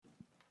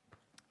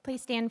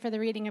Please stand for the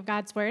reading of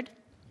God's word.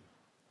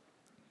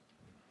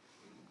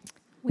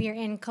 We are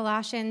in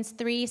Colossians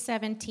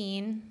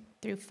 3:17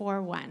 through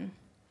 4:1.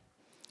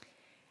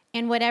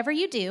 And whatever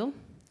you do,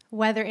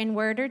 whether in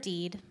word or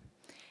deed,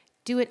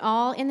 do it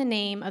all in the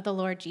name of the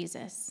Lord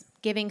Jesus,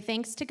 giving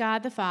thanks to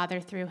God the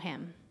Father through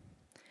him.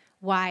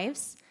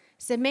 Wives,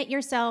 submit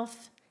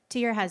yourself to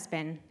your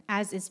husband,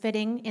 as is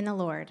fitting in the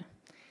Lord.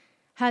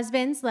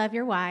 Husbands, love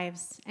your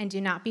wives, and do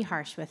not be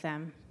harsh with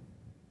them.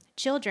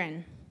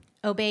 Children,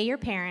 obey your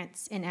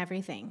parents in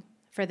everything,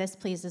 for this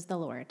pleases the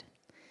Lord.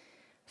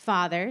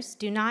 Fathers,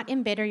 do not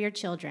embitter your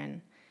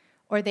children,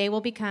 or they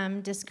will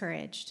become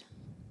discouraged.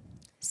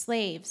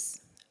 Slaves,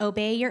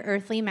 obey your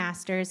earthly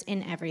masters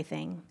in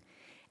everything,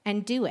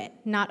 and do it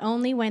not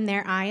only when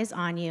their eye is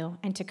on you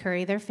and to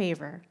curry their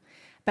favor,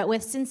 but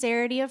with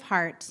sincerity of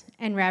heart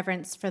and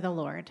reverence for the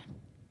Lord.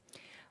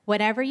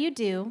 Whatever you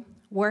do,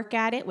 work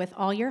at it with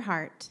all your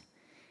heart,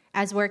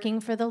 as working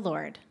for the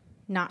Lord,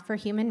 not for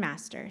human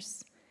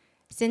masters,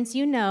 since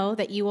you know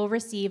that you will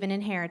receive an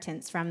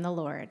inheritance from the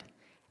Lord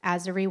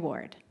as a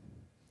reward.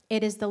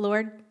 It is the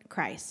Lord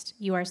Christ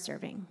you are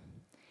serving.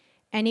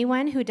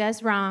 Anyone who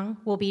does wrong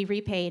will be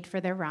repaid for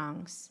their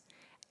wrongs,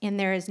 and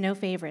there is no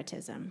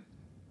favoritism.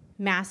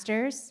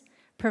 Masters,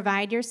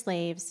 provide your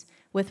slaves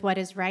with what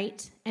is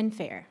right and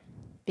fair,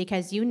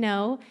 because you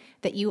know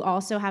that you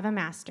also have a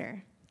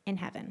master in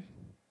heaven.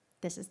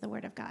 This is the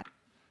word of God.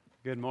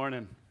 Good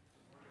morning.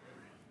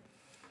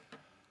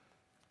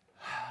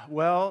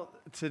 Well,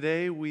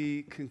 today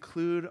we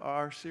conclude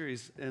our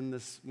series in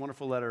this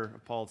wonderful letter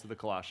of Paul to the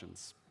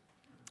Colossians.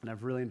 And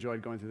I've really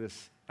enjoyed going through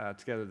this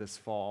together this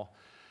fall.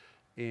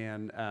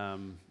 And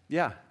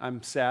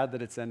I'm sad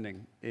that it's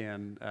ending.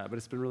 But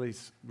it's been really,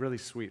 really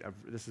sweet.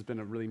 This has been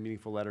a really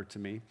meaningful letter to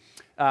me.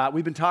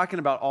 We've been talking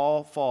about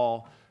all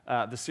fall.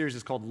 The series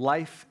is called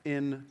Life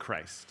in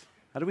Christ.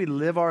 How do we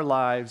live our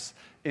lives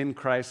in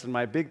Christ? And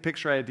my big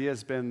picture idea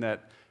has been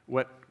that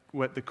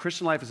what the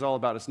Christian life is all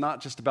about is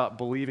not just about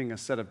believing a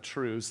set of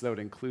truths, though it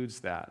includes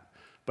that,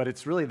 but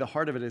it's really the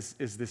heart of it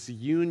is this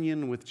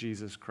union with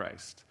Jesus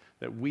Christ,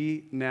 that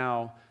we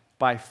now,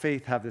 by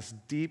faith, have this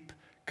deep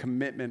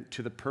commitment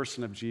to the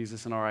person of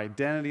Jesus, and our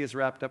identity is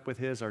wrapped up with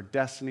his, our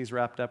destiny is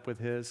wrapped up with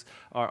his,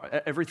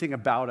 everything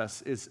about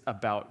us is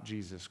about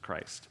Jesus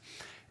Christ.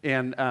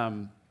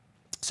 And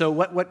so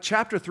what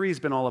chapter 3 has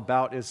been all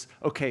about is,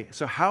 okay,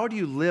 so how do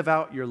you live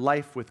out your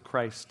life with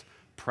Christ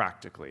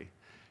practically?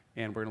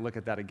 And we're going to look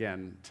at that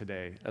again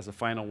today as a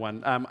final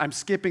one. I'm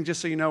skipping,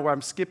 just so you know,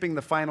 I'm skipping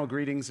the final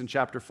greetings in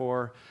chapter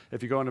 4.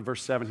 If you go into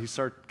verse 7, he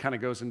kind of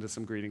goes into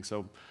some greetings,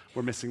 so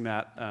we're missing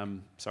that.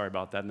 Sorry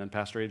about that. And then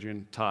Pastor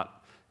Adrian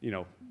taught,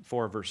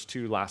 4 verse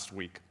 2 last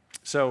week.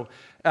 So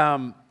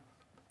I'm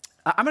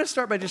going to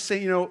start by just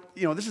saying,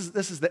 this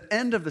is the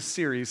end of the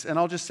series, and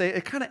I'll just say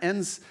it kind of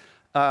ends,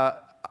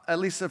 at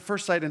least at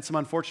first sight, in some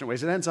unfortunate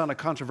ways. It ends on a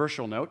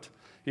controversial note.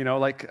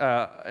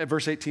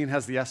 Verse 18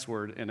 has the S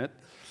word in it.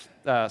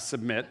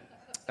 Submit.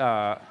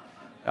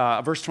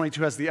 Verse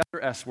 22 has the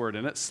other S word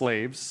in it,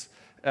 slaves.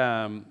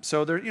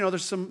 So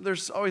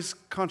there's always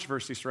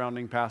controversy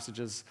surrounding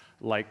passages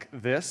like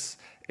this.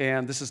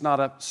 And this is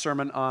not a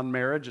sermon on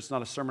marriage. It's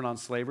not a sermon on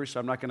slavery. So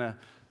I'm not going to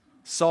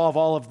solve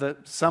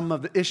some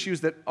of the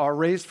issues that are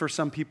raised for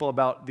some people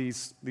about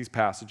these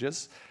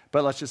passages.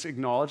 But let's just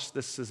acknowledge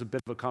this is a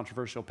bit of a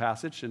controversial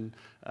passage in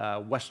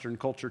Western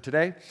culture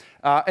today.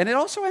 And it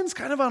also ends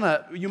kind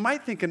of you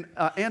might think, an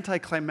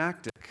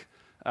anticlimactic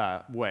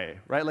way,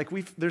 right?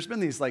 There's been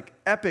these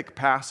epic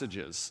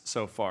passages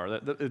so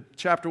far.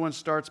 Chapter 1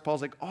 starts,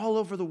 Paul's all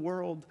over the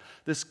world,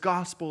 this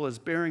gospel is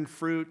bearing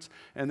fruit.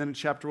 And then in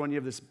chapter 1, you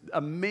have this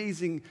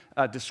amazing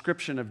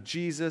description of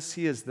Jesus.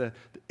 He is the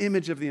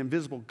image of the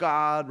invisible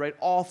God, right?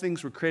 All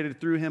things were created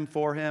through him,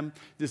 for him.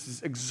 This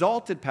is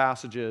exalted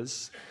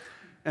passages.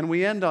 And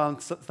we end on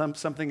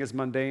something as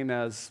mundane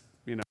as,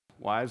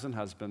 wives and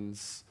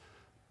husbands,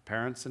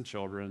 parents and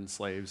children,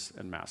 slaves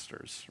and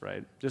masters,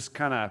 right? Just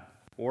kind of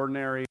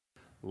ordinary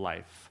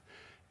life.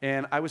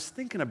 And I was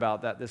thinking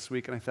about that this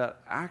week, and I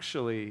thought,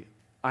 actually,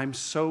 I'm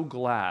so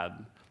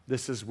glad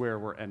this is where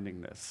we're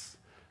ending this.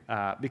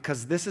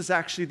 Because this is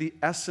actually the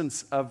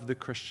essence of the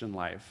Christian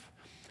life,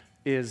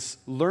 is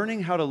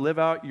learning how to live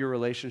out your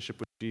relationship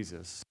with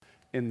Jesus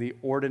in the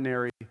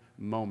ordinary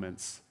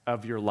moments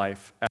of your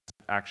life as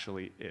it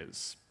actually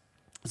is.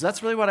 So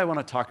that's really what I want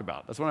to talk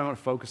about. That's what I want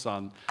to focus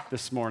on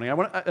this morning.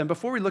 And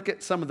before we look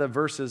at some of the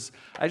verses,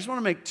 I just want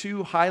to make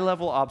 2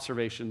 high-level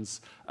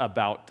observations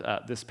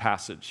about this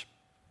passage.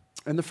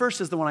 And the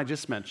first is the one I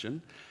just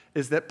mentioned,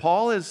 is that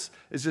Paul is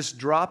just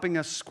dropping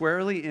us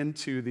squarely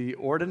into the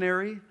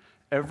ordinary,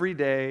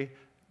 everyday,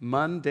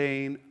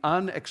 mundane,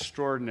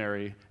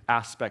 unextraordinary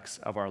aspects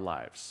of our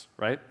lives,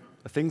 right?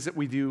 The things that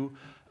we do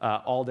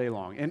all day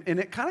long. And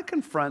it kind of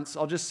confronts,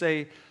 I'll just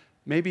say,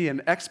 maybe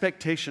an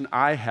expectation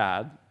I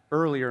had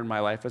earlier in my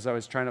life as I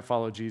was trying to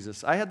follow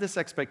Jesus. I had this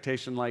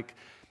expectation,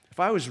 if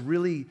I was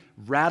really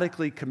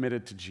radically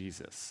committed to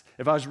Jesus,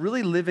 if I was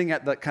really living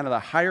at the kind of the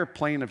higher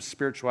plane of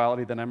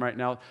spirituality than I'm right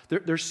now,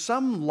 there's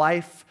some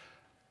life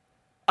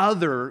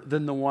other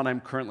than the one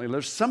I'm currently.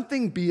 There's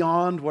something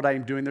beyond what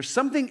I'm doing. There's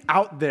something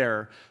out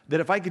there that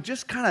if I could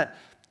just kind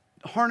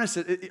of harness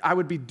it, I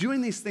would be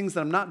doing these things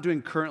that I'm not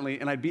doing currently,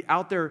 and I'd be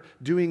out there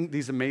doing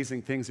these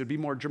amazing things. It'd be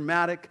more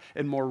dramatic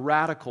and more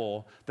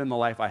radical than the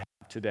life I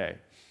have today.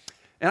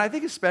 And I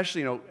think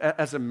especially,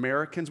 as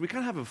Americans, we kind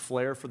of have a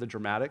flair for the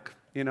dramatic.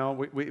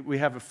 We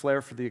have a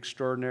flair for the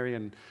extraordinary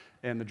and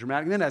the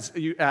dramatic. And then as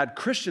you add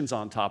Christians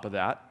on top of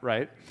that,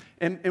 right?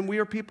 And we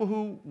are people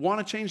who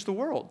want to change the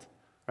world,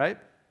 right?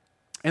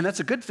 And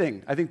that's a good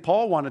thing. I think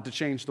Paul wanted to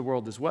change the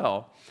world as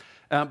well.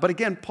 But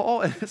again,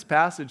 Paul in this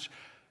passage,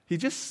 he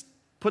just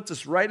puts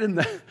us right in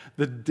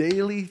the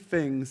daily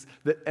things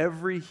that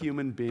every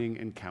human being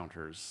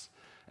encounters.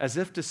 As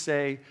if to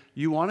say,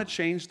 you want to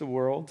change the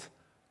world?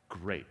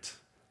 Great.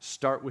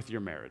 Start with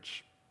your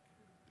marriage.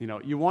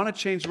 You want to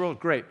change the world?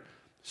 Great.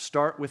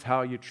 Start with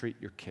how you treat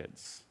your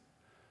kids.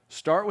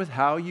 Start with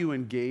how you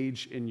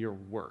engage in your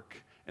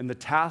work and the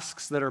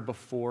tasks that are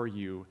before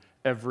you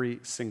every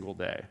single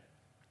day.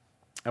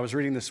 I was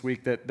reading this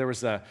week that there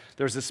was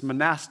this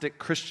monastic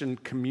Christian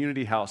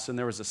community house, and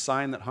there was a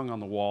sign that hung on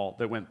the wall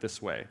that went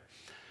this way: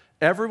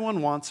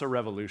 everyone wants a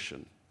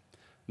revolution.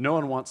 No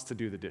one wants to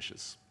do the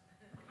dishes.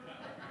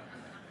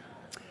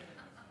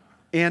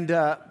 And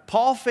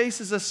Paul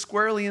faces us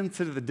squarely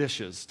into the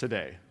dishes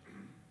today,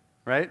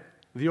 right?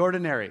 The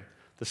ordinary,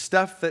 the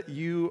stuff that's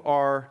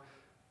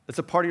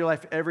a part of your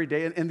life every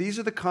day. And these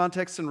are the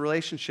contexts and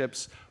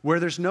relationships where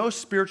there's no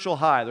spiritual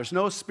high, there's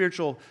no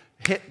spiritual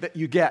hit that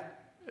you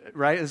get,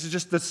 right? This is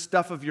just the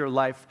stuff of your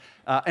life.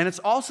 And it's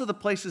also the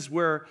places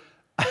where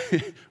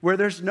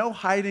there's no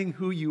hiding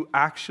who you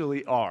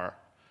actually are,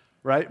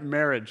 right?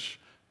 Marriage,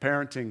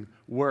 parenting,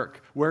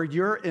 work, where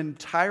your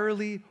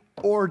entirely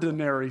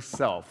ordinary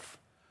self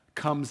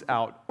comes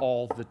out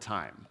all the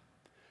time.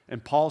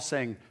 And Paul's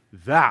saying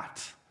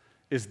that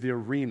is the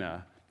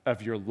arena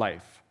of your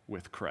life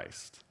with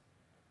Christ.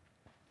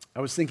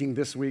 I was thinking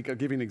this week, I'll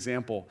give you an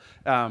example.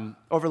 Over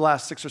the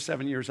last 6 or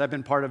 7 years, I've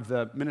been part of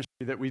the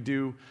ministry that we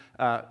do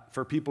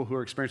for people who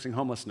are experiencing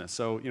homelessness.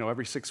 So,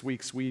 every 6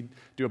 weeks we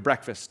do a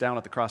breakfast down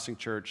at the Crossing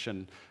Church,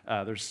 and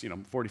there's,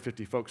 40,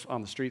 50 folks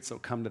on the streets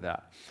that come to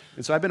that.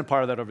 And so I've been a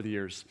part of that over the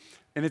years.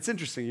 And it's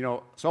interesting,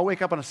 so I'll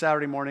wake up on a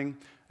Saturday morning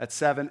at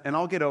 7, and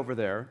I'll get over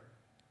there,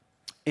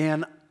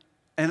 and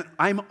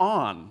I'm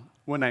on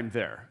when I'm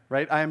there,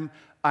 right? I'm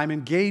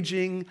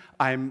engaging,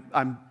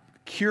 I'm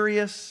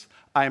curious,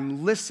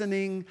 I'm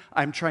listening,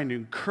 I'm trying to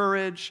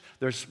encourage.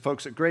 There's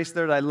folks at Grace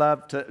there that I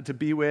love to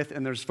be with,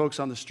 and there's folks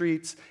on the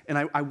streets, and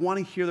I want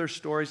to hear their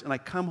stories, and I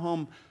come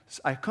home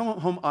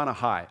on a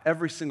high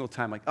every single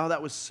time, like, oh,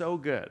 that was so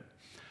good.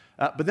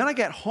 But then I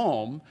get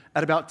home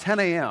at about 10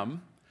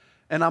 a.m.,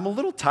 and I'm a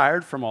little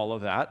tired from all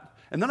of that,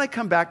 and then I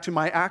come back to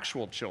my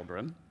actual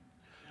children,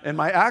 and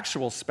my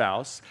actual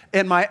spouse,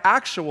 and my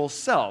actual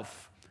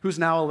self, who's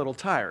now a little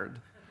tired.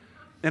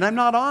 And I'm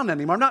not on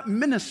anymore. I'm not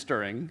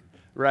ministering,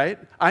 right?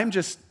 I'm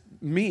just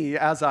me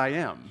as I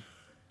am.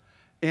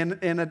 And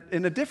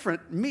a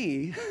different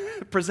me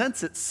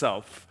presents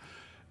itself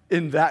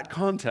in that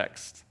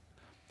context.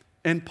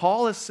 And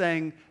Paul is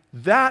saying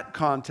that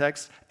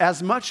context,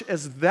 as much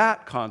as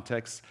that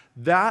context,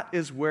 that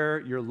is where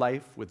your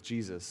life with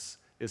Jesus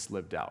is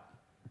lived out.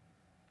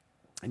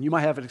 And you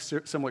might have a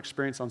similar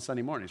experience on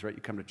Sunday mornings, right?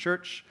 You come to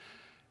church,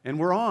 and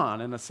we're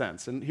on, in a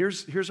sense. And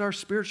here's our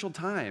spiritual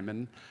time.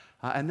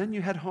 And then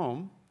you head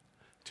home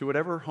to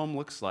whatever home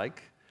looks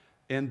like,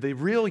 and the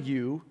real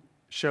you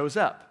shows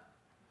up.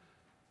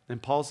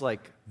 And Paul's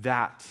like,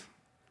 that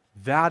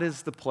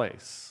is the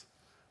place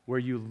where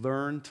you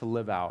learn to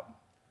live out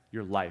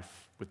your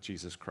life with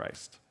Jesus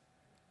Christ.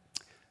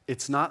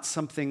 It's not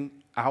something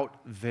out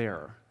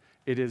there.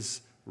 It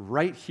is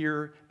right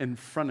here in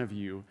front of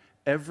you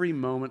every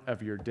moment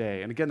of your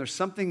day. And again, there's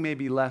something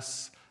maybe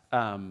less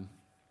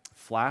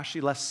flashy,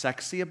 less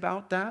sexy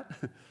about that.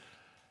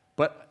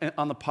 But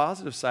on the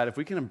positive side, if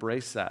we can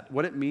embrace that,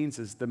 what it means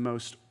is the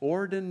most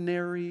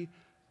ordinary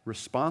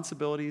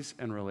responsibilities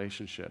and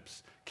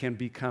relationships can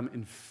become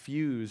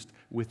infused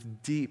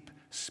with deep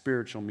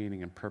spiritual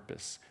meaning and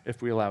purpose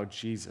if we allow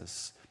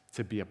Jesus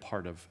to be a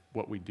part of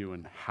what we do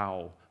and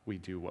how we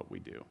do what we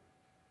do.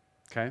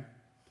 Okay?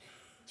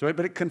 So,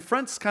 but it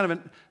confronts kind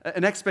of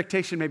an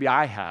expectation maybe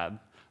I had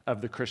of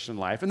the Christian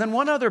life. And then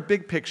one other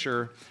big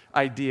picture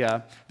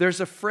idea, there's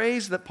a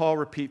phrase that Paul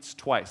repeats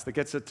twice that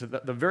gets it to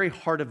the very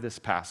heart of this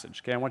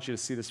passage. Okay, I want you to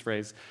see this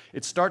phrase.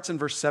 It starts in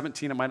verse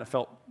 17. It might have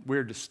felt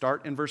weird to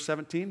start in verse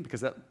 17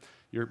 because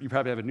you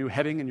probably have a new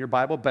heading in your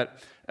Bible, but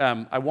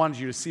I wanted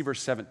you to see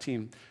verse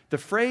 17. The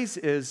phrase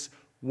is,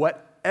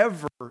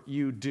 whatever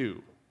you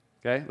do.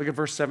 Okay, look at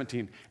verse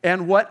 17.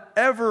 And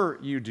whatever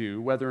you do,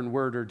 whether in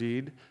word or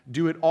deed,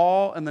 do it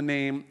all in the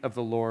name of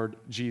the Lord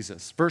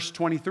Jesus. Verse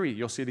 23,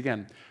 you'll see it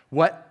again.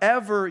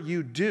 Whatever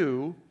you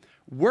do,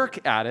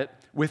 work at it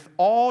with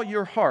all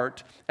your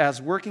heart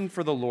as working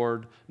for the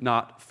Lord,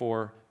 not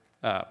for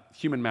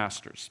human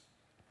masters.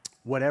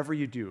 Whatever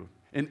you do,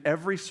 in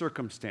every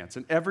circumstance,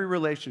 in every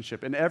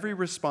relationship, in every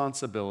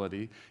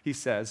responsibility, he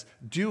says,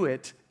 do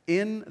it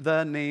in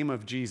the name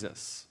of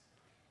Jesus.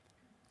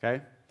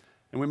 okay?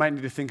 And we might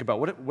need to think about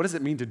what does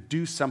it mean to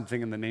do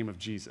something in the name of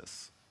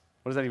Jesus?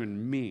 What does that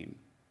even mean?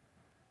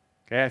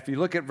 Okay, if you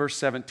look at verse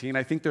 17,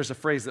 I think there's a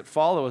phrase that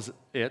follows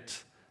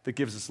it that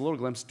gives us a little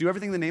glimpse. Do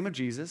everything in the name of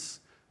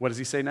Jesus. What does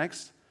he say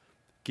next?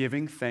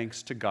 Giving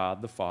thanks to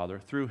God the Father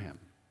through him.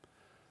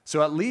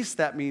 So at least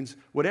that means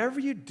whatever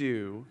you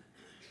do,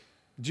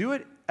 do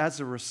it as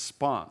a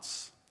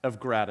response of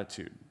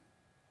gratitude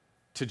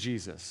to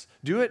Jesus.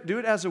 Do it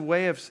as a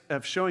way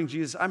of showing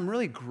Jesus, I'm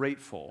really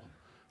grateful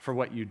for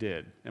what you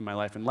did in my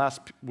life. And last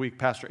week,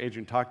 Pastor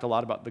Adrian talked a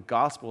lot about the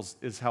Gospels,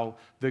 is how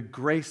the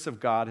grace of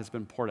God has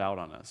been poured out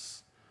on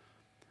us.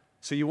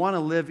 So you want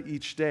to live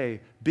each day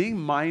being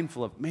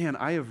mindful of, man,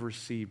 I have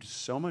received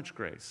so much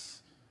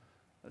grace.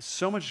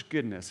 So much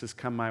goodness has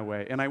come my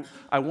way. And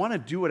I want to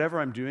do whatever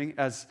I'm doing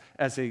as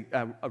a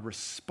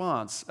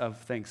response of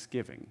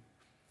thanksgiving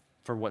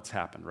for what's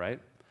happened,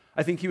 right?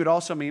 I think he would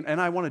also mean, and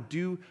I want to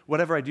do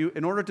whatever I do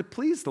in order to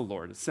please the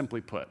Lord,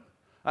 simply put.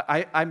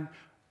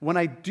 When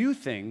I do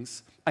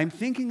things, I'm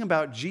thinking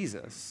about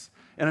Jesus,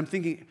 and I'm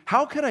thinking,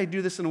 how could I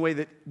do this in a way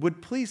that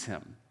would please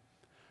him,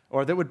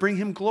 or that would bring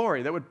him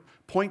glory, that would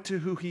point to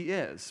who he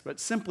is? But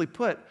simply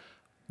put,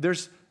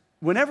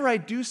 whenever I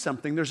do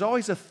something, there's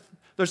always a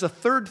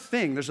third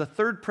thing, there's a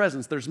third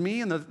presence. There's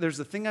me, and there's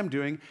the thing I'm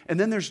doing, and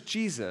then there's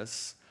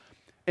Jesus,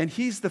 and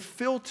he's the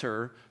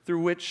filter through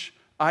which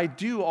I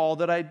do all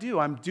that I do.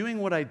 I'm doing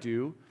what I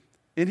do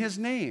in his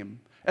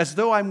name. As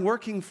though I'm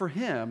working for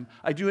him,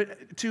 I do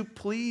it to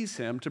please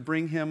him, to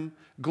bring him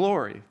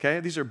glory, okay?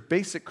 These are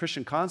basic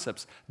Christian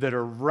concepts that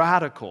are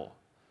radical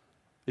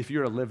if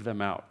you're to live them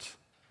out,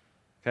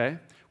 okay?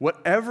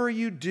 Whatever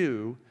you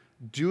do,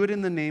 do it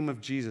in the name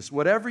of Jesus.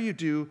 Whatever you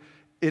do,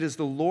 it is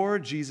the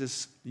Lord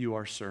Jesus you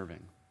are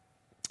serving,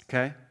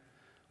 okay?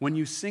 When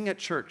you sing at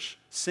church,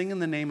 sing in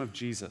the name of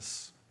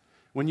Jesus.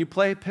 When you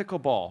play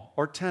pickleball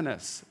or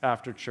tennis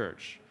after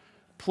church,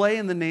 play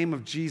in the name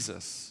of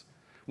Jesus.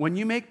 When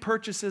you make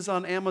purchases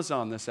on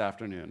Amazon this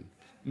afternoon,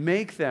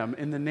 make them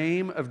in the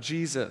name of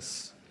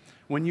Jesus.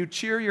 When you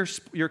cheer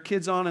your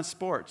kids on in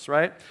sports,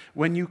 right?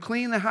 When you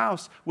clean the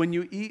house, when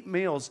you eat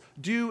meals,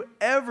 do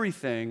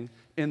everything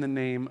in the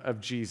name of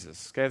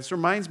Jesus. Okay, this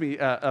reminds me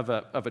of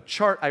a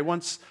chart. I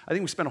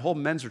think we spent a whole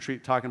men's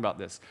retreat talking about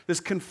this. This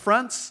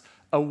confronts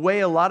a way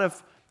a lot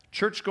of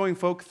church-going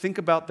folk think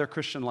about their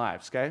Christian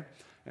lives, okay?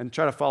 And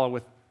try to follow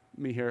with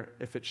me here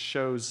if it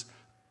shows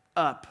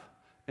up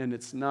and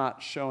it's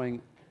not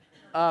showing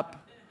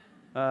up.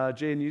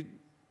 Jane, can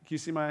you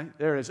see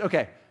there it is.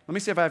 Okay, let me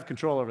see if I have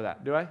control over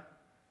that. Do I?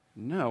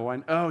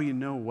 No. Oh, you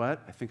know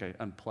what? I think I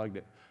unplugged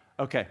it.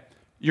 Okay,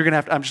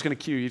 I'm just going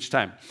to cue you each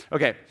time.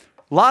 Okay,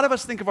 a lot of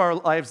us think of our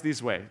lives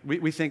this way.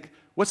 We think,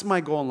 what's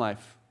my goal in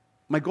life?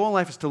 My goal in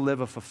life is to live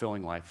a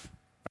fulfilling life.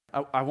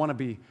 I want to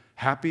be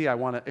happy. I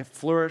want to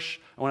flourish.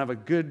 I want to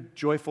have a good,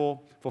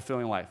 joyful,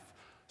 fulfilling life.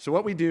 So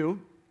what we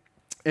do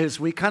is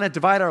we kind of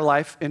divide our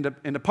life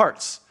into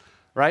parts,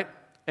 right?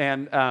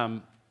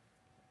 And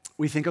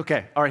we think,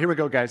 okay, all right, here we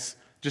go, guys.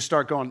 Just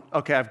start going,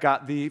 okay, I've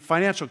got the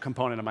financial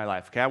component of my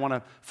life. Okay, I want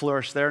to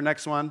flourish there.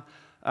 Next one.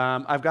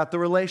 I've got the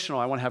relational.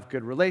 I want to have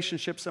good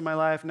relationships in my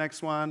life.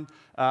 Next one.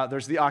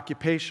 There's the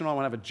occupational. I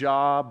want to have a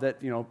job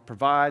that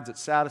provides,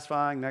 it's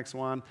satisfying. Next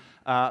one.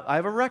 I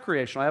have a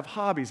recreational. I have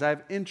hobbies. I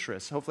have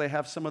interests. Hopefully I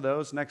have some of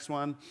those. Next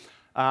one.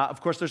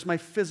 Of course, there's my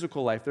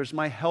physical life. There's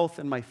my health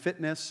and my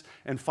fitness.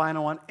 And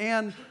final one.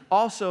 And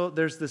also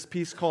there's this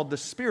piece called the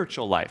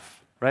spiritual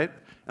life, right?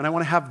 And I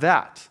want to have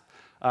that.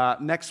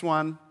 Next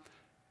one.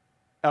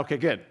 Okay,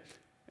 good.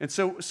 And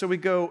so we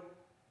go,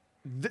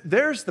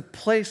 there's the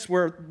place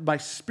where my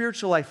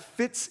spiritual life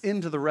fits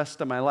into the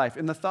rest of my life.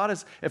 And the thought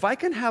is, if I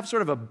can have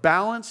sort of a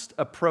balanced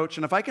approach,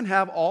 and if I can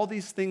have all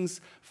these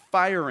things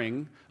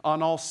firing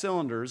on all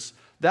cylinders,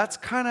 that's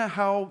kind of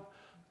how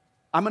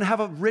I'm going to have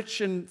a rich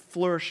and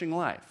flourishing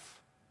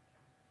life.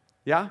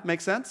 Yeah,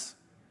 make sense?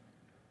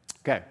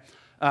 Okay.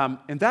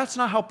 And that's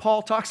not how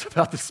Paul talks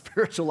about the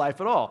spiritual life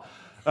at all.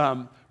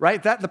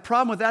 Right? The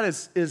problem with that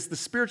is the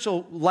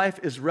spiritual life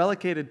is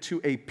relegated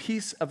to a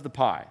piece of the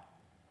pie.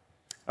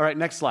 All right,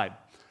 next slide.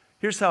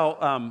 Here's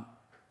how,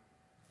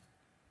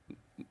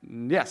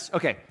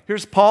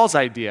 here's Paul's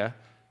idea.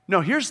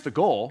 No, here's the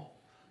goal.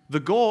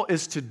 The goal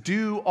is to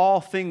do all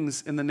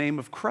things in the name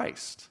of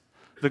Christ.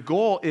 The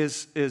goal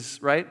is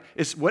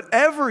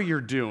whatever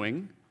you're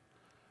doing,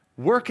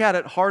 work at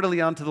it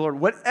heartily unto the Lord.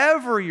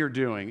 Whatever you're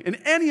doing in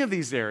any of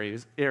these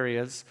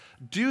areas,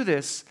 do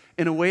this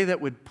in a way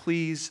that would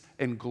please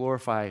and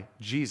glorify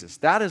Jesus.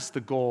 That is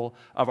the goal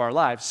of our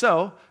lives.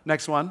 So,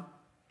 next one,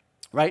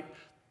 right?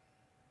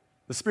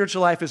 The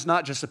spiritual life is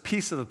not just a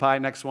piece of the pie.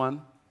 Next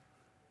one,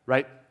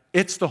 right?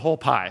 It's the whole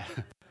pie,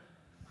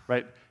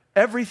 right?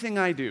 Everything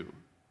I do,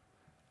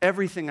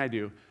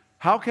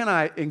 how can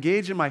I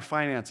engage in my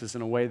finances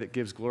in a way that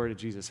gives glory to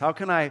Jesus? How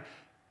can I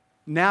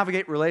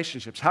navigate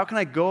relationships? How can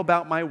I go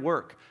about my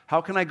work? How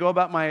can I go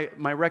about my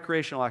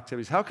recreational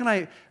activities? How can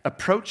I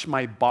approach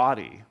my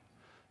body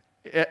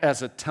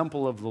as a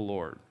temple of the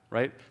Lord,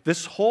 right?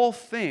 This whole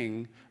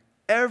thing,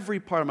 every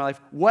part of my life,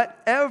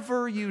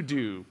 whatever you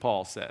do,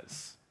 Paul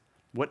says,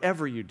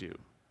 Whatever you do,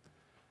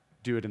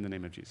 do it in the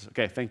name of Jesus.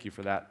 Okay, thank you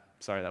for that.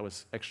 Sorry, that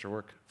was extra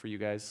work for you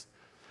guys.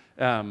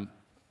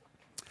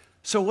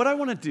 So what I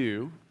want to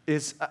do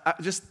is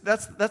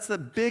that's the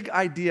big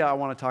idea I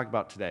want to talk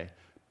about today.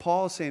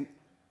 Paul is saying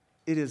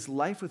it is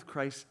life with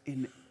Christ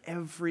in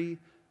every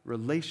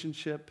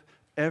relationship,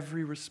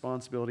 every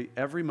responsibility,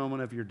 every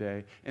moment of your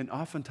day, and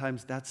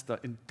oftentimes that's the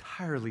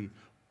entirely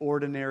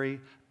ordinary,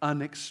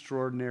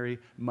 unextraordinary,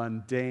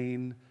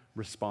 mundane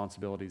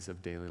responsibilities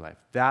of daily life.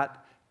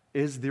 That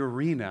is the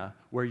arena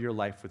where your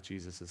life with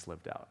Jesus is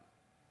lived out.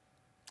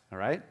 All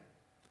right?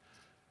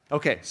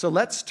 Okay, so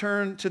let's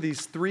turn to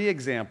these three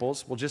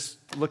examples. We'll just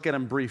look at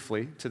them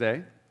briefly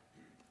today.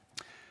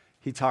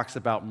 He talks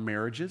about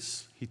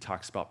marriages, he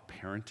talks about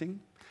parenting,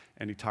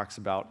 and he talks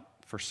about,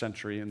 first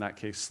century, in that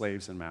case,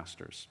 slaves and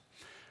masters.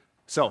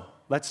 So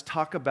let's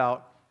talk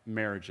about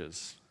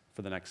marriages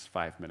for the next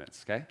 5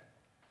 minutes, okay?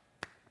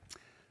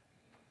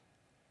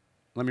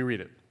 Let me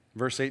read it.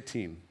 Verse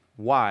 18,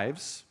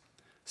 wives,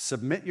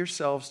 submit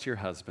yourselves to your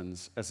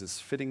husbands as is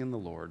fitting in the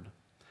Lord.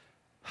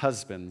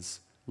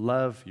 Husbands,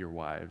 love your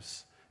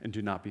wives and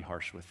do not be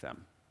harsh with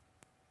them.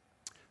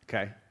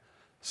 Okay,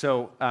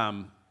 so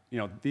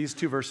these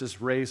two verses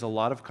raise a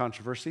lot of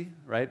controversy,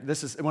 right?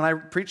 This is when I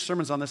preach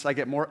sermons on this, I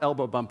get more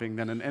elbow bumping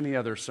than in any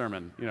other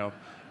sermon.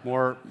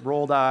 More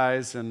rolled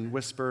eyes and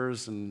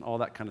whispers and all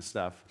that kind of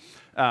stuff.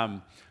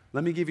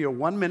 Let me give you a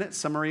 1-minute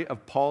summary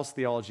of Paul's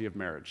theology of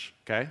marriage.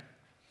 Okay.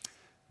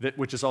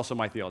 Which is also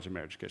my theology of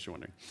marriage, in case you're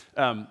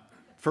wondering.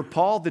 For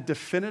Paul, the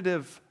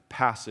definitive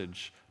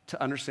passage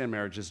to understand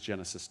marriage is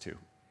Genesis 2.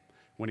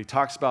 When he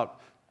talks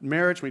about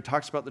marriage, when he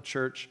talks about the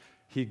church,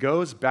 he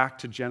goes back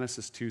to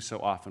Genesis 2 so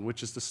often,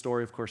 which is the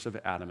story, of course, of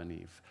Adam and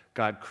Eve.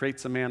 God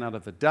creates a man out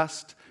of the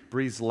dust,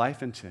 breathes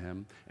life into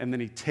him, and then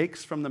he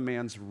takes from the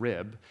man's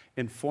rib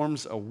and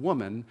forms a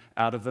woman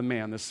out of the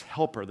man, this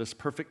helper, this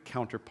perfect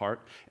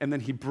counterpart, and then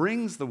he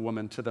brings the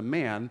woman to the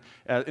man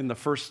in the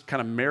first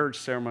kind of marriage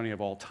ceremony of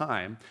all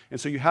time. And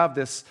so you have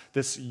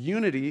this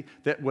unity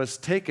that was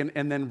taken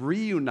and then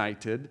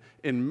reunited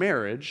in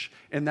marriage,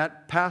 and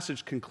that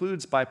passage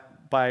concludes by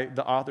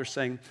the author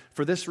saying,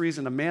 for this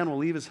reason, a man will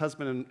leave his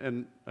husband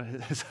and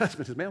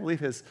his man will leave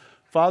his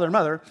father and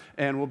mother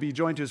and will be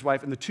joined to his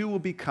wife, and the two will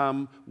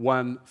become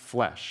one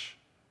flesh.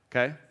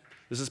 Okay?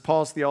 This is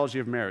Paul's theology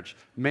of marriage.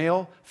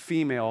 Male,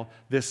 female,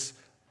 this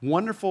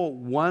wonderful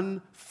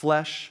one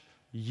flesh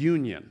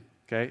union.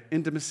 Okay?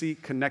 Intimacy,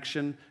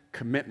 connection,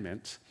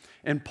 commitment.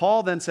 And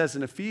Paul then says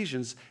in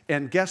Ephesians,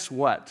 and guess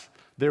what?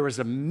 There was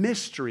a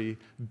mystery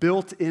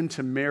built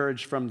into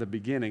marriage from the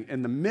beginning.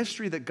 And the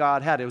mystery that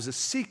God had, it was a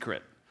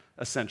secret,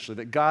 essentially,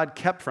 that God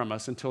kept from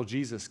us until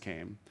Jesus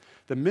came.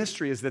 The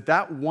mystery is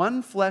that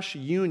one flesh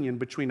union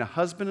between a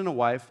husband and a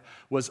wife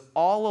was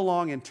all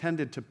along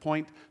intended to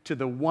point to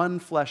the one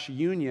flesh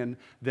union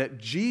that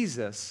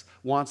Jesus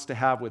wants to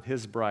have with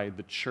his bride,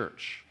 the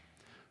church.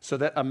 So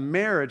that a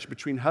marriage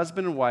between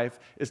husband and wife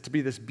is to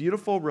be this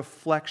beautiful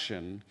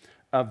reflection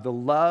of the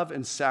love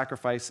and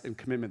sacrifice and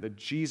commitment that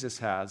Jesus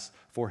has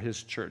for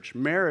his church.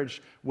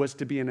 Marriage was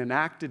to be an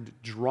enacted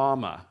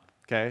drama,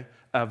 okay,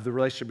 of the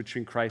relationship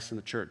between Christ and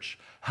the church.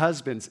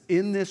 Husbands,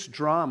 in this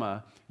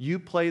drama, you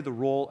play the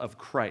role of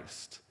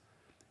Christ.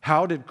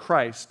 How did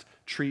Christ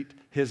treat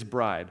his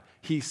bride?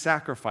 He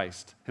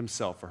sacrificed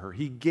himself for her.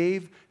 He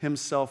gave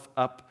himself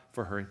up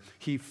for her.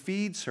 He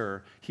feeds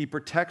her. He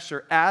protects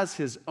her as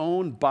his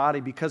own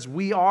body because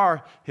we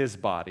are his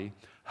body.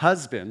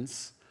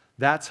 Husbands,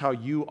 that's how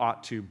you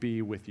ought to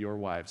be with your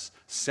wives.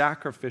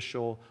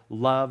 Sacrificial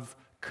love,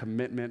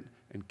 commitment,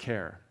 and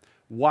care.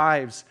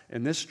 Wives,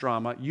 in this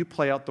drama, you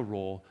play out the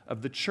role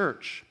of the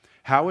church.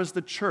 How is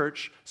the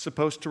church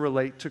supposed to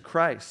relate to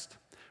Christ?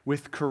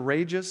 With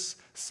courageous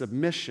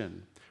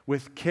submission,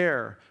 with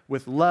care,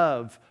 with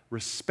love,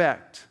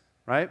 respect,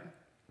 right?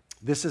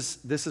 This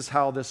is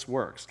how this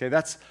works. Okay,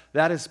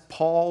 that is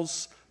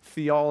Paul's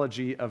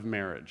theology of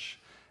marriage.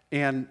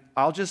 And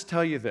I'll just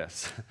tell you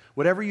this,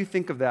 whatever you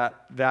think of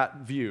that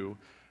view,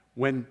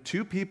 when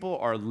two people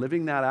are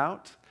living that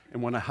out,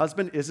 and when a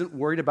husband isn't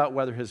worried about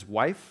whether his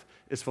wife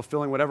is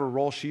fulfilling whatever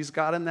role she's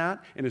got in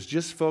that, and is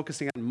just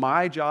focusing on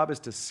my job is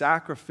to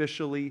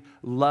sacrificially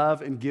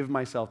love and give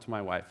myself to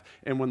my wife.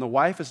 And when the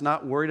wife is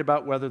not worried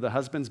about whether the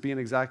husband's being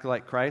exactly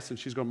like Christ, and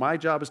she's going, my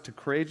job is to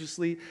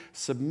courageously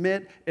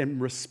submit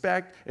and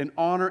respect and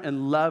honor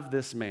and love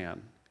this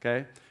man,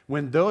 okay?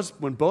 When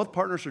both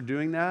partners are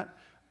doing that,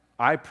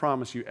 I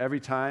promise you every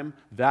time,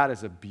 that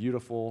is a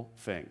beautiful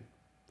thing.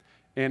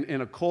 And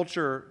in a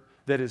culture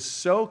that is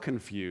so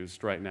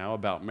confused right now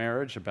about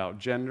marriage, about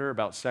gender,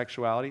 about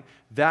sexuality,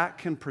 that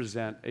can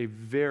present a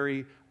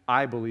very,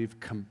 I believe,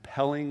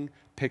 compelling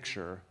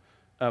picture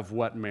of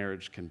what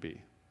marriage can be.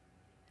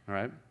 All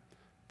right?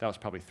 That was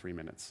probably 3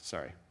 minutes.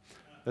 Sorry.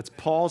 That's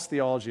Paul's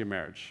theology of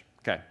marriage.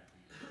 Okay.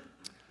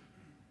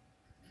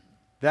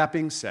 That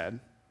being said,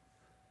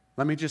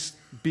 let me just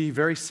be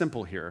very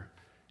simple here.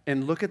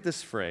 And look at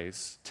this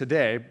phrase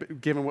today,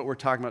 given what we're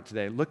talking about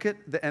today. Look at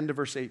the end of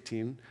verse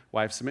 18.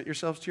 Wives, submit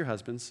yourselves to your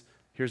husbands.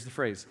 Here's the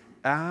phrase,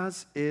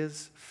 as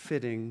is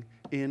fitting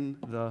in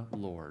the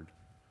Lord.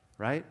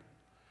 right?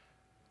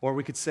 Or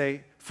we could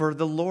say, for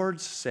the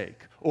Lord's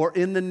sake, or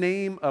in the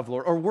name of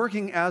Lord, or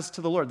working as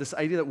to the Lord. This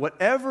idea that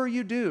whatever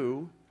you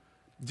do,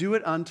 do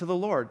it unto the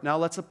Lord. Now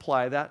let's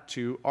apply that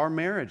to our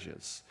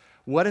marriages.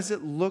 What does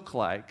it look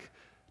like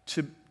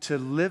to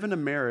live in a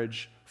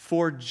marriage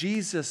for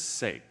Jesus'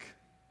 sake,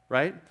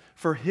 right?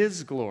 For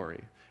His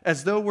glory,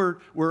 as though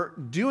we're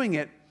doing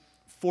it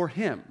for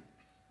Him.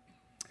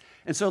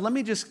 And so let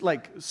me just,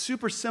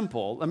 super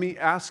simple, let me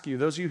ask you,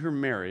 those of you who are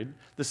married,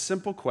 the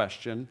simple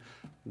question: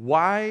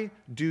 why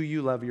do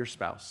you love your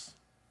spouse?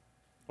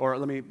 Or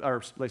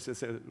let's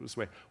say it this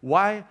way: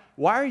 why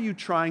are you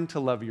trying to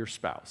love your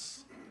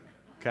spouse?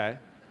 Okay,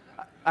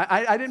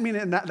 I didn't mean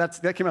it.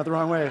 That came out the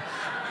wrong way.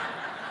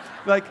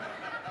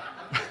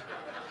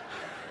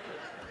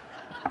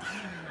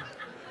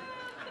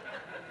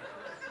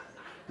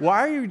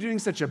 Why are you doing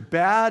such a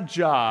bad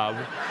job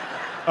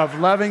of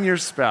loving your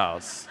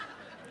spouse?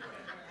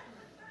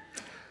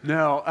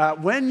 No,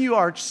 when you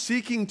are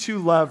seeking to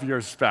love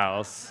your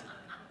spouse,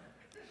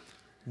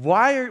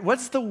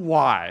 what's the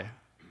why?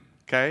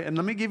 Okay, and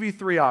let me give you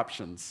 3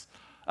 options.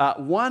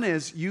 One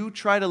is you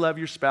try to love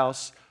your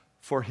spouse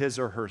for his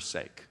or her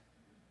sake.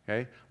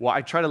 Okay, well,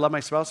 I try to love my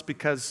spouse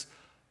because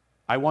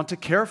I want to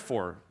care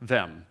for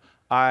them.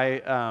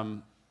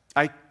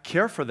 I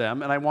care for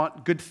them and I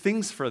want good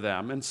things for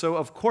them. And so,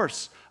 of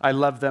course, I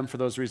love them for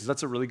those reasons.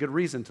 That's a really good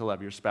reason to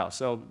love your spouse.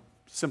 So,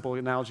 simple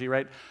analogy,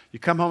 right? You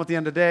come home at the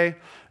end of the day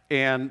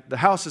and the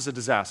house is a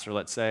disaster,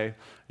 let's say.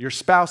 Your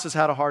spouse has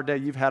had a hard day,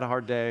 you've had a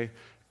hard day,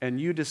 and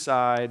you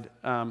decide,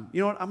 you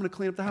know what, I'm going to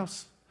clean up the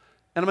house.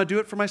 And I'm going to do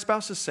it for my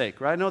spouse's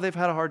sake, right? I know they've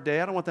had a hard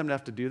day. I don't want them to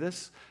have to do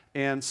this.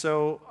 And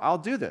so I'll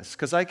do this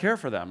because I care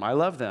for them. I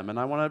love them, and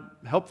I want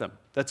to help them.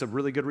 That's a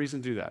really good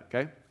reason to do that,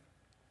 okay?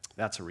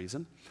 That's a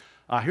reason.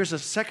 Here's a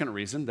second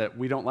reason that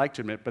we don't like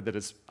to admit, but that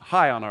is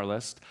high on our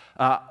list.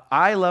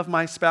 I love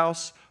my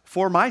spouse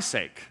for my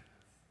sake,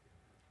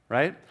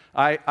 right?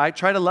 I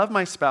try to love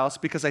my spouse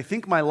because I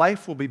think my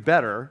life will be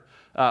better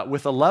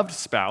with a loved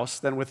spouse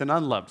than with an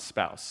unloved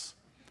spouse,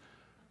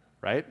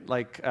 right?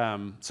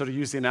 So to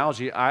use the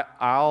analogy,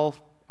 I'm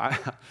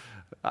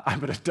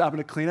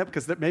gonna clean up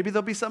because maybe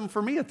there'll be something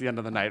for me at the end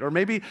of the night, or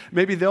maybe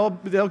they'll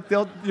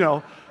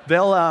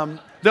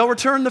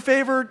return the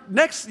favor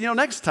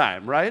next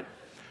time, right?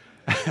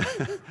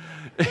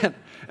 and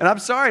I'm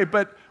sorry,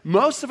 but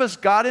most of us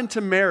got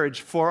into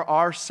marriage for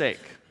our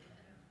sake.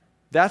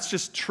 That's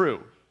just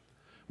true.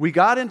 We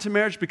got into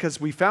marriage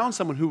because we found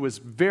someone who was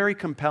very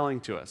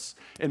compelling to us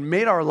and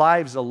made our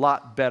lives a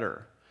lot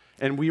better.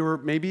 And we were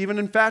maybe even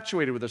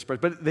infatuated with this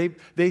person, but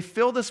they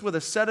filled us with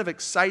a set of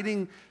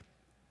exciting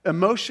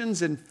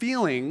emotions and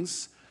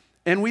feelings,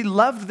 and we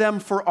loved them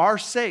for our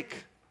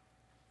sake,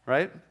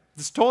 right?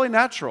 It's totally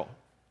natural.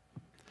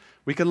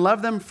 We can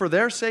love them for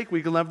their sake,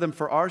 we can love them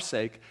for our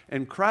sake,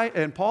 and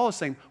Paul is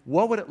saying,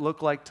 what would it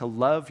look like to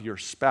love your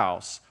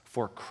spouse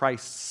for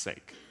Christ's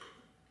sake?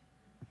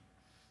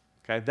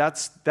 Okay,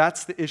 that's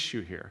the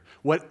issue here.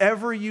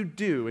 Whatever you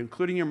do,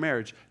 including your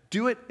marriage,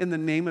 do it in the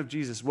name of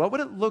Jesus. What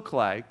would it look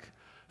like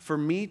for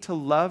me to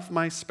love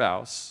my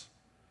spouse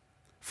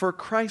for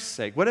Christ's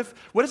sake? What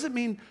does it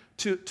mean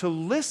to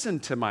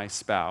listen to my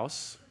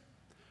spouse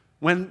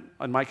in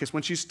my case,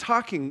 when she's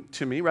talking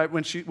to me, right?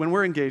 When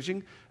we're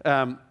engaging,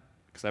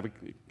 because I have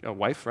a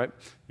wife, right?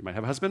 You might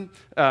have a husband.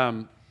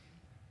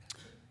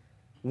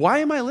 Why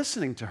am I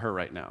listening to her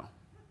right now?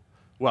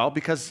 Well,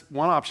 because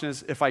one option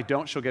is if I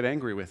don't, she'll get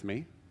angry with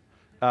me.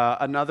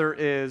 Another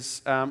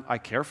is I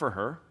care for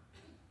her,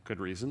 good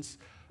reasons.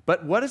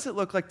 But what does it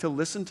look like to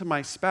listen to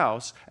my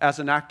spouse as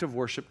an act of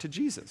worship to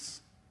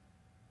Jesus?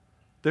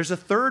 There's a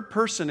third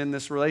person in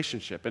this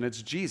relationship, and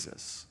it's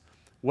Jesus.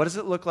 What does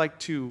it look like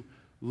to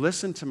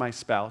listen to my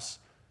spouse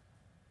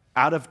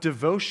out of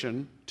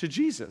devotion to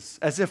Jesus,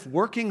 as if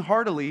working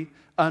heartily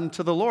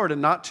unto the Lord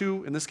and not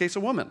to, in this case, a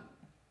woman,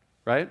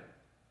 right?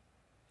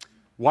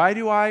 Why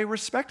do I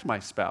respect my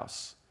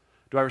spouse?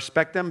 Do I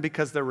respect them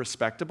because they're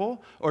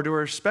respectable, or do I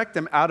respect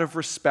them out of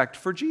respect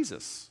for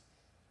Jesus?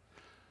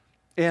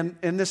 And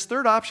this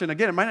third option,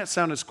 again, it might not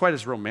sound quite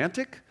as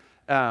romantic,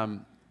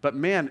 but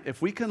man,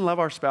 if we can love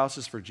our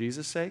spouses for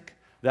Jesus' sake,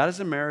 that is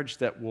a marriage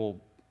that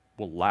will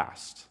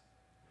last.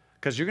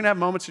 Because you're going to have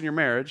moments in your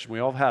marriage, we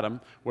all have had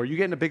them, where you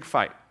get in a big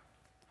fight,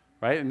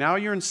 right? And now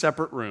you're in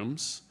separate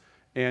rooms,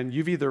 and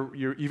you've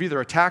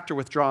either attacked or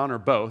withdrawn or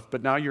both,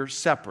 but now you're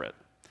separate.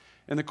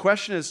 And the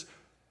question is,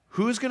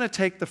 who's going to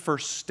take the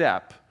first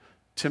step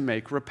to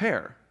make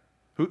repair?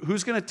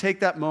 Who's going to take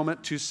that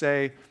moment to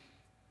say,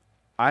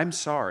 I'm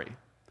sorry?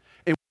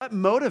 And what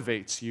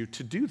motivates you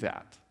to do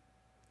that?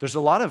 There's a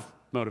lot of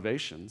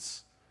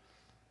motivations,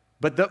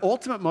 but the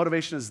ultimate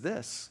motivation is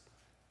this: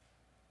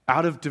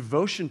 out of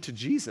devotion to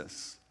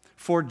Jesus,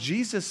 for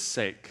Jesus'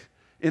 sake,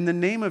 in the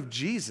name of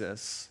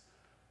Jesus,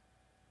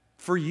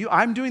 for you.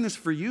 I'm doing this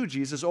for you,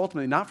 Jesus,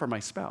 ultimately, not for my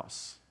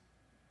spouse,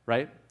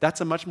 right?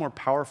 That's a much more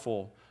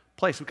powerful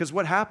place, because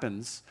what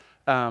happens,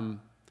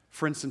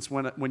 for instance,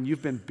 when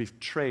you've been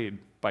betrayed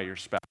by your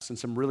spouse in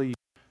some really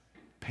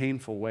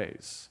painful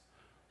ways,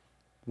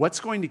 what's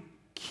going to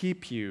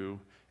keep you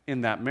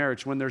in that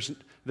marriage when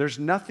there's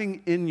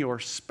nothing in your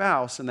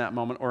spouse in that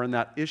moment or in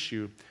that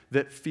issue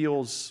that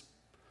feels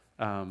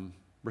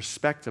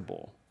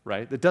respectable,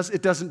 right? It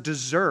doesn't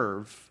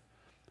deserve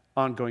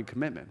ongoing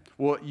commitment.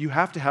 Well, you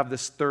have to have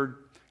this third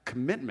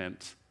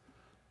commitment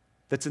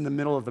that's in the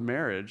middle of the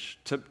marriage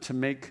to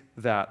make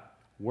that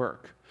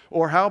work.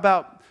 Or how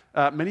about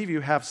many of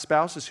you have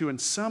spouses who in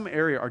some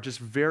area are just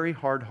very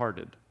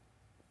hard-hearted,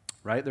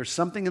 right? There's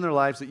something in their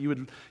lives that you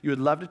would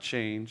love to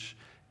change,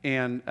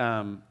 and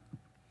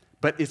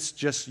but it's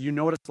just, you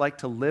know what it's like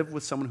to live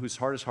with someone whose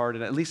heart is hard,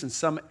 and at least in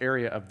some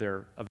area of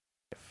their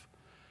life.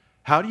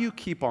 How do you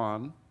keep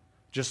on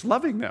just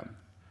loving them,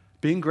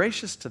 being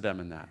gracious to them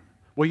in that?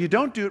 Well, you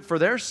don't do it for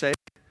their sake.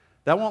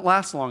 That won't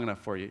last long enough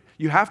for you.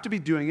 You have to be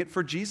doing it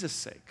for Jesus'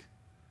 sake,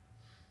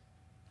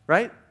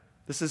 right?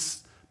 This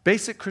is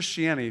basic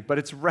Christianity, but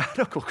it's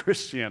radical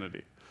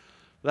Christianity.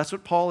 That's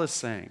what Paul is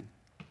saying.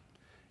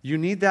 You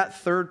need that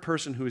third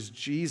person who is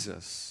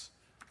Jesus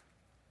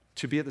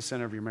to be at the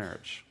center of your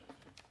marriage.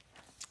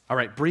 All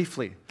right,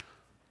 briefly,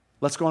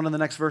 let's go on to the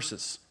next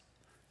verses.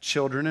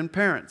 Children and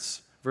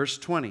parents, verse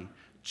 20.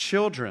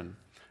 Children,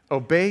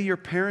 obey your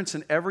parents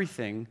in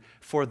everything,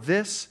 for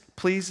this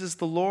pleases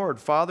the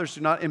Lord. Fathers,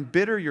 do not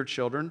embitter your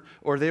children,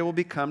 or they will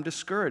become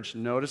discouraged.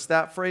 Notice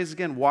that phrase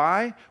again.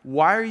 Why?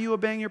 Why are you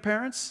obeying your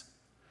parents?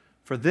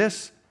 For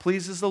this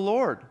pleases the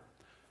Lord.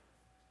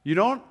 You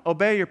don't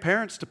obey your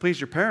parents to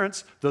please your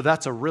parents, though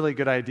that's a really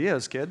good idea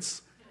as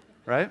kids,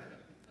 right?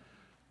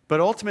 But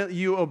ultimately,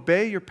 you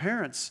obey your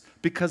parents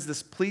because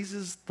this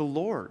pleases the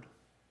Lord.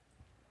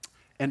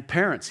 And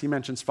parents, he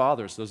mentions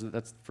fathers.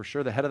 That's for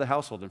sure the head of the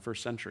household in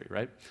first century,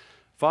 right?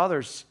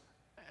 Fathers,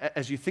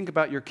 as you think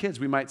about your kids,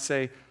 we might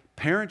say,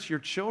 parent your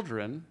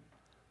children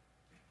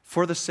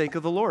for the sake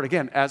of the Lord.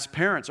 Again, as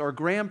parents or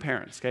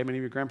grandparents, okay, many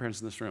of you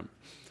grandparents in this room.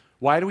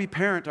 Why do we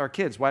parent our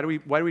kids? Why do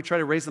we try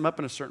to raise them up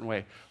in a certain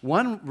way?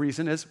 One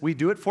reason is we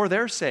do it for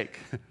their sake,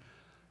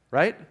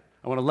 right?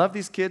 I want to love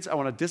these kids. I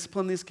want to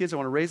discipline these kids. I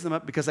want to raise them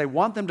up because I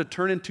want them to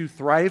turn into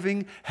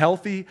thriving,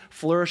 healthy,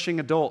 flourishing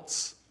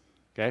adults.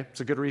 Okay?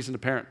 It's a good reason to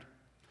parent.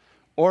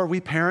 Or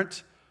we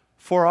parent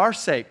for our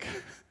sake.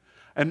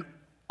 And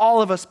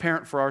all of us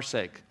parent for our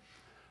sake.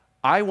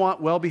 I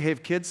want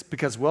well-behaved kids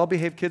because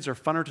well-behaved kids are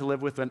funner to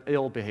live with than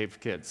ill-behaved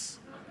kids.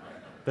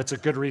 That's a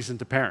good reason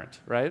to parent,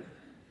 right?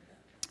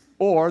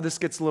 Or this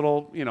gets a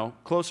little,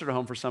 closer to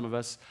home for some of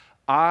us.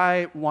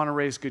 I want to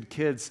raise good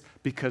kids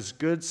because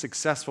good,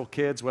 successful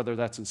kids, whether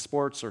that's in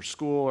sports or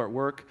school or at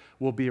work,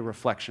 will be a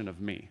reflection of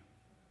me,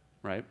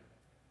 right?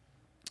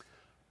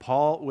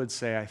 Paul would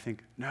say, I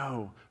think,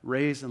 no,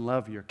 raise and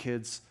love your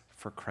kids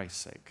for Christ's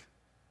sake.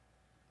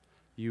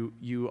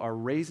 You are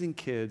raising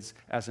kids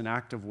as an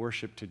act of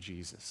worship to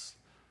Jesus.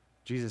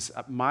 Jesus,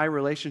 my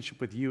relationship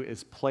with you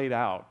is played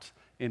out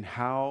in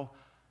how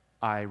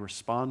I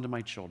respond to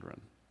my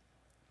children.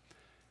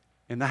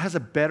 And that has a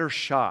better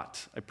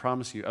shot, I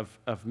promise you,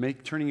 of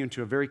turning you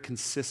into a very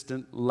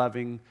consistent,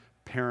 loving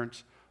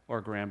parent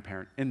or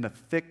grandparent in the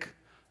thick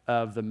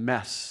of the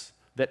mess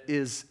that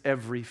is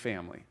every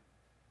family.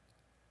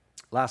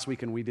 Last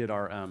weekend we did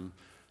on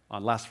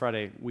last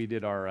Friday we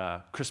did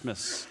our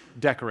Christmas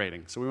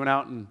decorating. So we went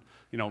out and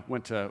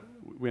went to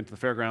the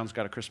fairgrounds,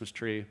 got a Christmas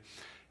tree,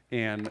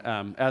 and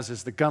as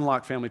is the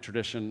Gunlock family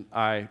tradition,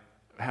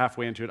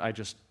 halfway into it I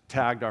just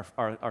tagged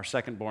our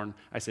second-born.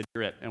 I said,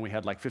 "You're it," and we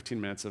had like 15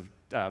 minutes of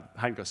hide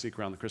and go seek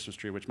around the Christmas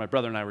tree, which my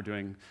brother and I were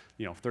doing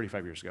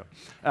 35 years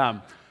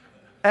ago.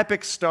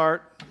 Epic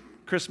start.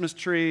 Christmas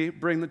tree,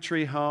 bring the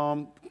tree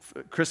home.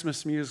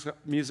 Christmas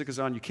music is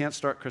on. You can't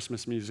start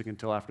Christmas music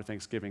until after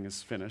Thanksgiving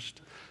is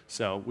finished.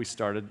 So we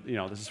started,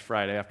 this is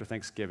Friday after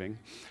Thanksgiving.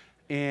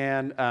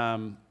 And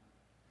I'm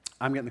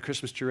getting the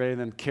Christmas tree ready,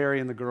 and then Carrie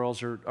and the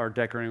girls are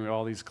decorating with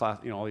all these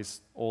all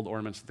these old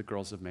ornaments that the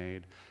girls have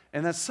made.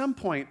 And at some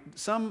point,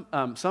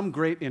 some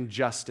great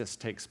injustice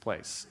takes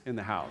place in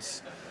the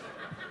house.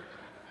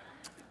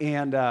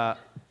 And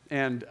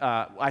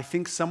I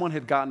think someone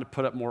had gotten to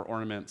put up more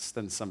ornaments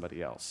than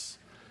somebody else.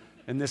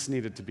 And this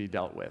needed to be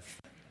dealt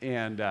with.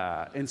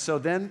 And so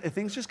then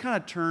things just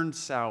kind of turned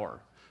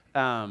sour.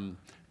 And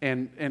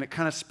it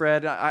kind of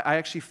spread. I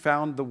actually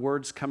found the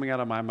words coming out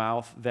of my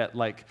mouth that,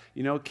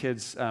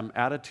 kids,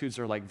 attitudes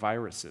are like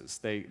viruses.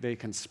 They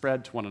can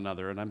spread to one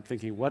another. And I'm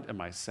thinking, what am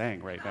I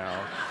saying right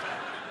now?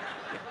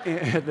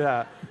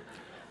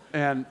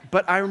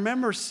 But I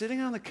remember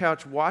sitting on the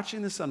couch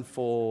watching this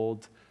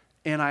unfold,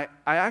 and I've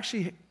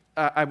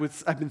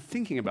been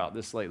thinking about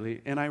this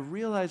lately, and I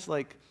realized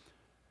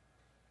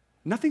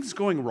nothing's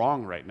going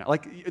wrong right now.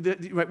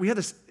 We had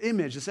this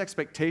image, this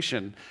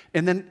expectation,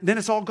 and then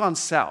it's all gone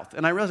south.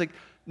 And I realized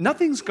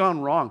nothing's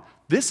gone wrong.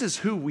 This is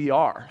who we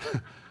are.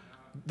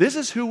 This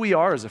is who we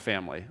are as a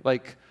family.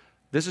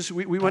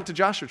 We went to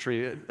Joshua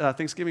Tree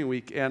Thanksgiving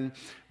week, and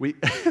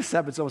this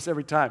happens almost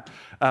every time.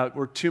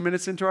 We're 2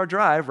 minutes into our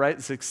drive, right?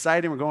 It's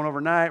exciting. We're going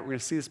overnight. We're going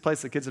to see this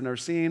place the kids have never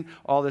seen.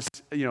 All this,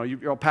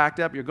 you're all packed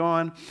up. You're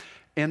going.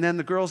 And then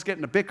the girls get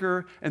in a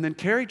bicker, and then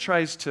Carrie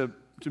tries to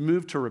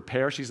move to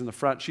repair. She's in the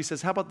front. She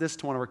says, how about this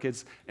to one of our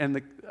kids?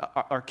 And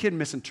our kid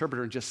misinterpreted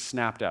her and just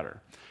snapped at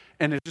her.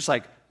 And it's just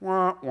like,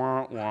 wah,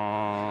 wah,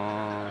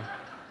 wah.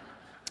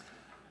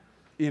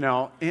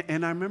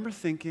 And I remember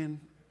thinking,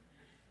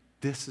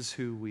 this is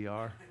who we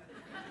are.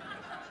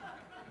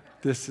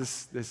 This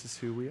is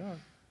who we are.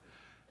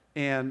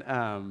 And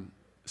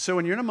so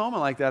when you're in a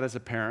moment like that as a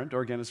parent,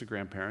 or again as a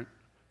grandparent,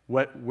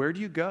 where do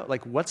you go?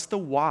 Like, what's the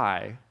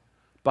why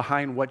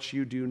behind what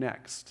you do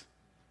next,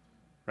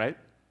 right?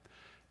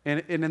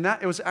 And in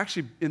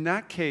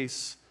that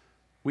case,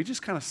 we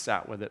just kind of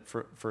sat with it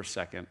for a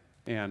second,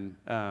 and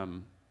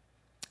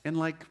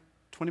like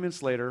 20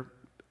 minutes later,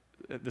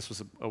 this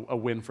was a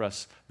win for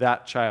us.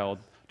 That child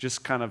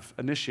just kind of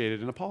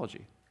initiated an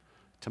apology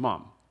to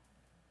mom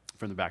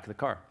from the back of the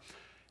car,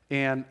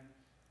 and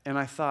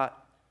I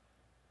thought,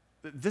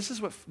 this is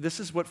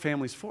what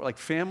families for. Like,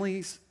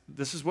 families,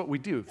 this is what we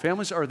do.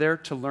 Families are there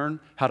to learn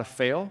how to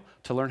fail,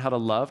 to learn how to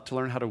love, to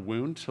learn how to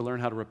wound, to learn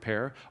how to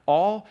repair,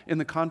 all in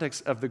the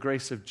context of the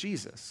grace of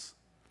Jesus.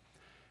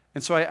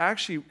 And so I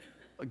actually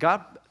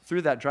got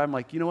through that drive. I'm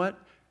like, you know what?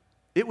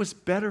 It was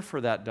better for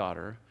that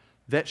daughter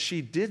that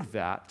she did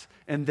that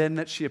and then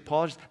that she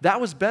apologized. That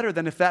was better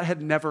than if that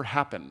had never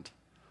happened.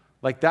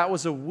 Like, that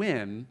was a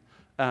win.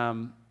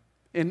 And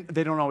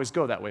they don't always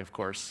go that way, of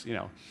course,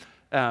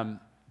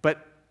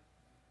 but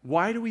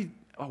why do we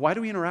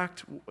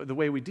interact the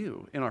way we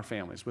do in our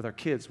families, with our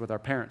kids, with our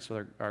parents,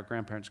 with our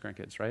grandparents,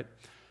 grandkids, right?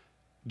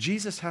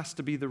 Jesus has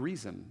to be the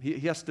reason. He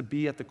has to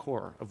be at the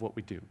core of what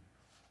we do.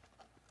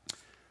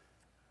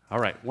 All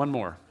right, one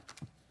more.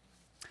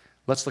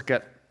 Let's look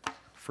at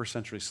first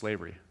century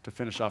slavery to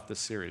finish off this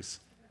series.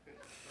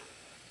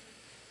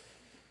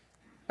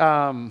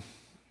 Let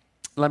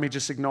me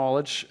just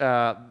acknowledge,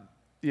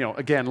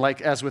 again,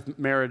 like as with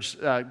marriage,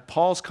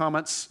 Paul's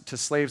comments to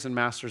slaves and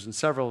masters in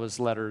several of his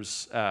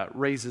letters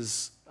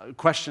raises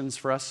questions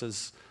for us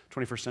as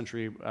 21st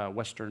century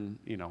Western,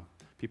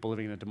 people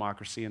living in a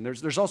democracy. And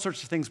there's all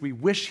sorts of things we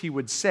wish he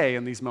would say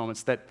in these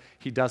moments that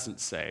he doesn't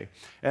say.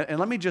 And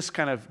let me just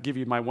kind of give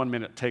you my 1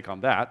 minute take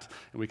on that,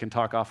 and we can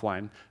talk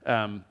offline.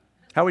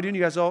 How are we doing?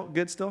 You guys all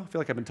good still? I feel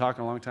like I've been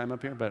talking a long time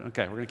up here, but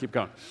okay, we're going to keep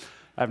going.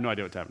 I have no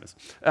idea what time it is.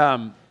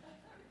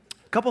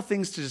 Couple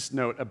things to just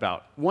note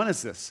about. One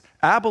is this: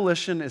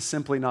 abolition is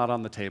simply not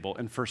on the table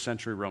in first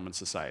century Roman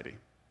society.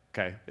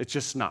 Okay, it's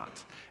just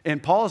not.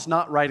 And Paul is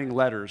not writing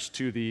letters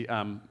to the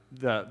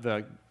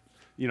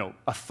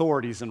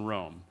authorities in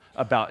Rome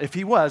about. If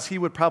he was, he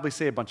would probably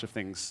say a bunch of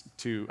things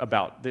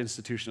about the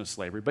institution of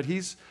slavery. But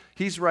he's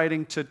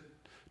writing to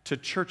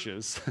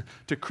churches,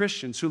 to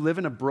Christians who live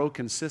in a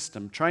broken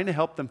system, trying to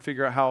help them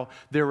figure out how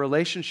their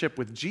relationship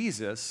with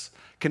Jesus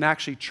can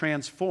actually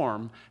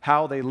transform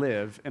how they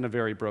live in a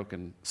very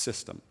broken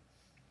system.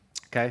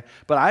 Okay?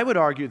 But I would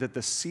argue that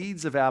the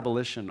seeds of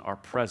abolition are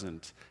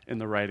present in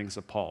the writings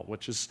of Paul,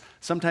 which is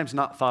sometimes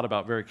not thought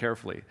about very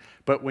carefully.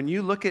 But when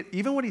you look at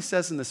even what he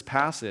says in this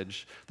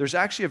passage, there's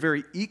actually a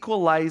very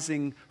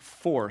equalizing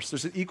force.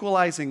 There's an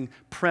equalizing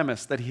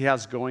premise that he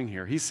has going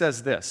here. He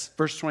says this,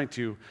 verse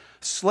 22,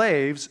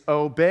 slaves,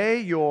 obey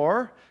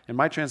your, and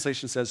my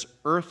translation says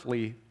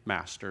earthly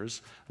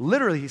masters.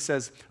 Literally, he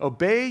says,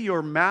 obey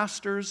your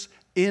masters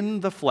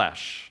in the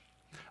flesh,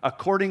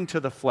 according to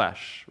the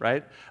flesh,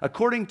 right?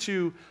 According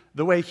to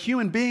the way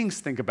human beings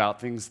think about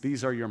things,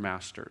 these are your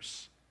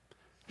masters.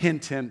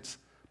 Hint, hint,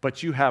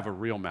 but you have a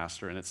real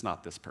master, and it's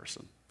not this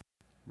person,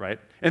 right?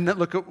 And then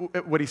look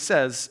at what he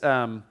says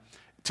to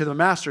the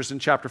masters in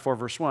chapter 4,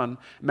 verse 1.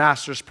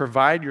 Masters,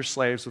 provide your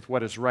slaves with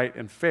what is right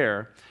and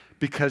fair,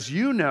 because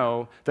you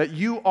know that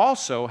you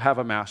also have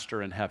a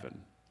master in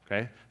heaven.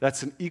 Okay?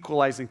 That's an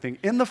equalizing thing.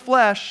 In the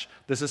flesh,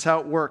 this is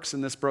how it works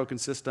in this broken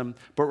system.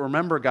 But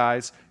remember,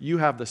 guys, you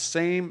have the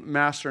same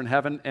master in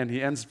heaven. And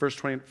he ends verse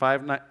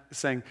 25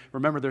 saying,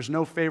 remember, there's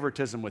no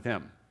favoritism with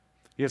him.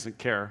 He doesn't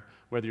care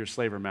whether you're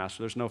slave or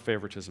master. There's no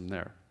favoritism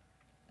there.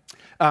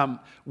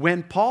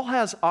 When Paul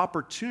has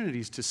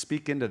opportunities to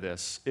speak into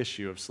this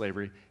issue of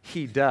slavery,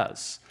 he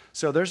does.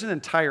 So there's an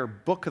entire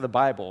book of the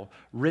Bible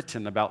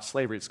written about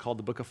slavery. It's called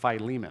the book of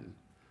Philemon.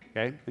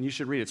 Okay? And you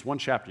should read it. It's one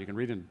chapter. You can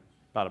read it in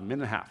about a minute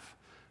and a half,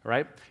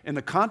 right? In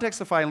the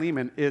context of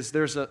Philemon is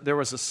there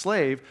was a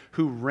slave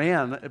who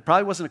ran, it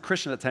probably wasn't a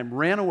Christian at the time,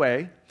 ran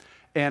away,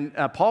 and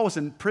Paul was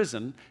in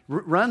prison,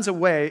 runs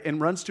away and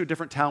runs to a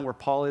different town where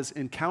Paul is,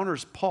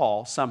 encounters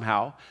Paul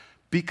somehow,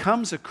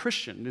 becomes a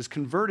Christian, is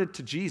converted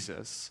to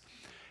Jesus,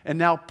 and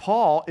now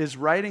Paul is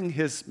writing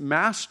his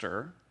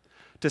master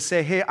to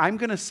say, hey, I'm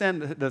going to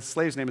send, the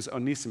slave's name is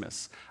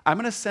Onesimus, I'm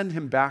going to send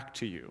him back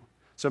to you.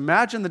 So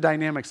imagine the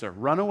dynamics there.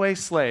 Runaway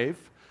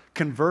slave,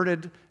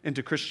 converted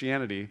into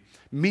Christianity,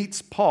 meets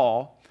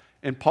Paul,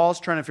 and Paul's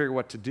trying to figure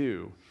what to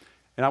do.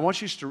 And I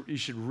want you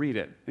should read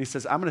it. And he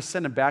says, I'm going to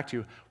send him back to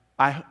you.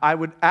 I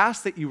would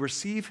ask that you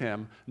receive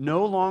him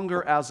no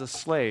longer as a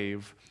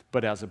slave,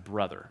 but as a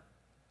brother.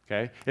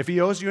 Okay? If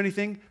he owes you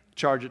anything,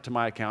 charge it to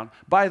my account.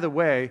 By the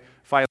way,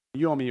 Philemon,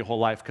 you owe me your whole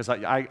life because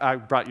I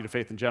brought you to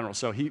faith in general.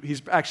 So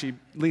he's actually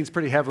leans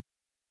pretty heavily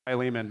on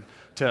Philemon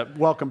to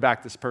welcome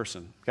back this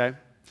person. Okay?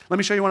 Let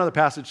me show you one other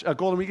passage.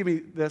 Golden, will you give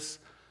me this?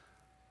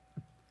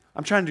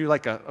 I'm trying to do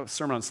like a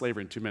sermon on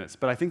slavery in 2 minutes,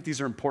 but I think these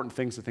are important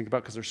things to think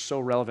about because they're so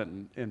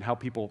relevant in how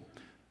people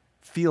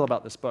feel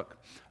about this book.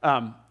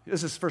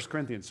 This is 1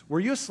 Corinthians. Were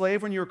you a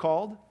slave when you were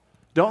called?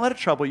 Don't let it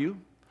trouble you.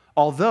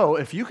 Although,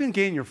 if you can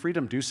gain your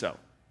freedom, do so.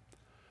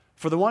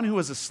 For the one who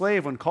is a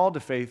slave when called to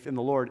faith in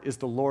the Lord is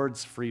the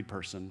Lord's freed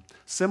person.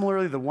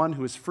 Similarly, the one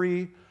who is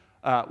free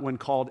when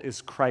called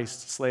is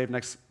Christ's slave.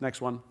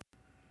 Next one.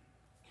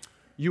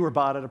 You were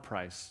bought at a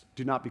price.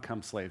 Do not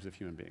become slaves of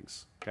human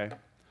beings. Okay?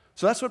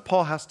 So that's what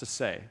Paul has to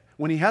say.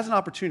 When he has an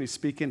opportunity to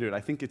speak into it, I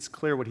think it's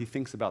clear what he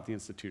thinks about the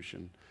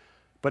institution.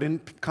 But in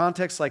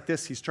contexts like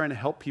this, he's trying to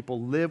help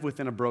people live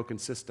within a broken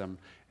system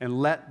and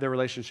let their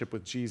relationship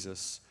with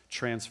Jesus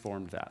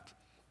transform that.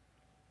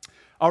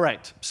 All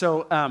right,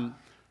 so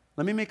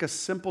let me make a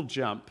simple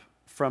jump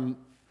from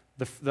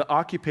the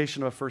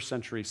occupation of a first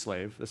century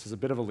slave. This is a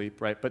bit of a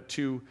leap, right? But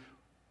to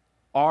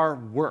our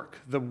work,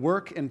 the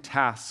work and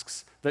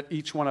tasks that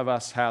each one of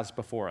us has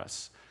before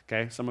us.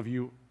 Okay, some of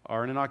you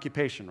are in an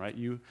occupation, right?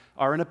 You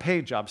are in a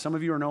paid job. Some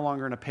of you are no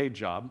longer in a paid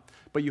job,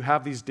 but you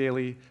have these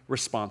daily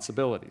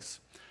responsibilities.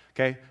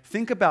 Okay,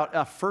 think about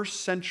a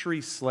first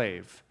century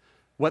slave,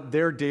 what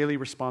their daily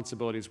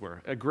responsibilities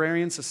were.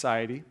 Agrarian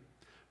society,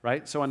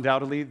 right? So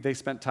undoubtedly they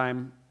spent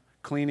time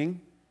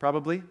cleaning,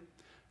 probably,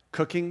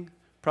 cooking,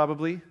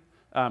 probably,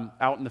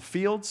 out in the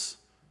fields,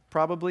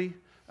 probably.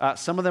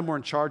 Some of them were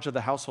in charge of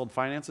the household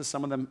finances.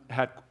 Some of them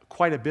had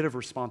quite a bit of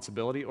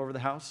responsibility over the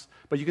house.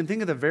 But you can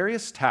think of the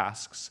various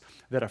tasks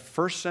that a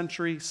first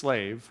century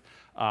slave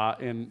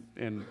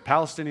in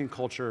Palestinian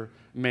culture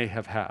may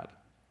have had.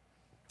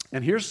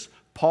 And here's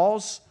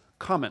Paul's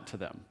comment to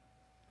them.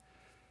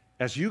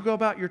 As you go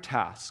about your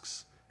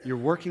tasks, you're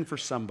working for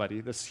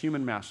somebody, this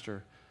human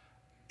master.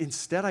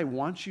 Instead, I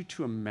want you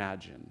to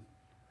imagine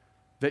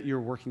that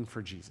you're working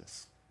for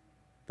Jesus.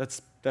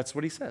 That's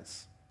what he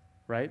says,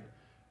 right?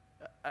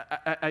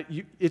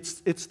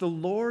 It's the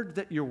Lord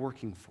that you're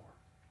working for.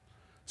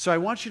 So I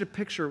want you to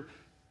picture,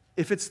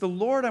 if it's the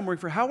Lord I'm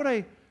working for, how would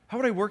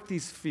I work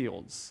these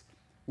fields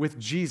with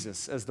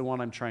Jesus as the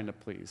one I'm trying to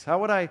please? How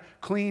would I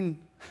clean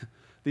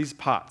these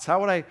pots? How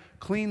would I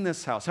clean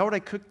this house? How would I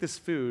cook this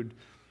food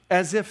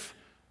as if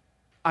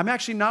I'm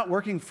actually not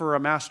working for a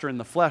master in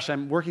the flesh,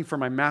 I'm working for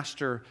my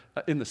master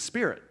in the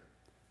spirit,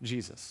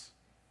 Jesus.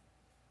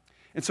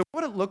 And so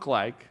what would it look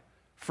like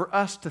for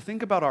us to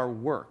think about our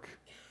work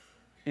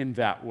in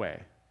that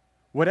way?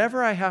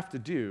 Whatever I have to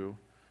do,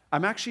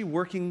 I'm actually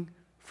working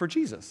for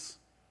Jesus,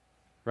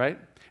 right?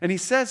 And he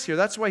says here,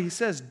 that's why he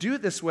says, do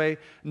it this way,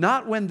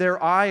 not when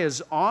their eye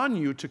is on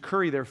you to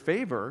curry their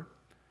favor,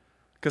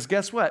 because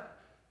guess what?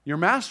 Your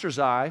master's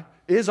eye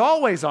is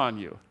always on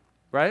you,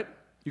 right?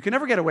 You can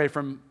never get away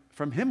from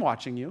him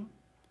watching you,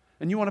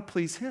 and you want to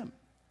please him.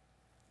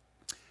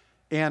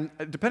 And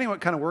depending on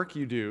what kind of work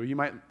you do, you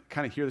might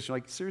kind of hear this, you're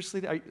like,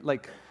 seriously?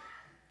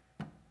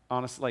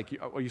 Honestly,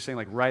 are you saying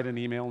write an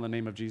email in the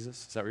name of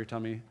Jesus? Is that what you're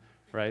telling me,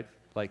 right?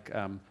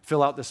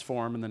 Fill out this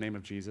form in the name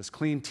of Jesus,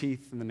 clean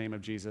teeth in the name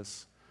of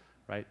Jesus,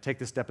 right? Take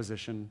this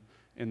deposition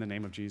in the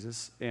name of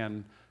Jesus.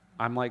 And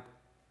I'm like,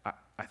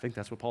 I think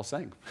that's what Paul's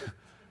saying.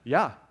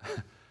 Yeah.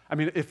 I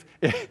mean, if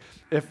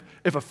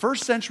a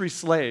first century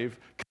slave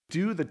could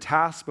do the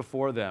task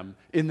before them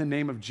in the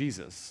name of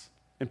Jesus,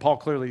 and Paul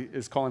clearly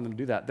is calling them to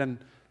do that, then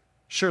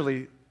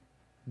surely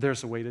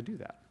there's a way to do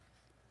that.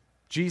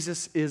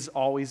 Jesus is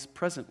always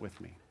present with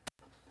me.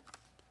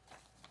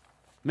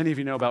 Many of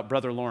you know about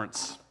Brother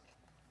Lawrence,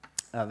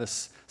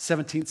 this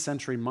 17th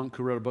century monk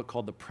who wrote a book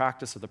called The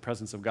Practice of the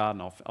Presence of God,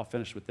 and I'll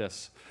finish with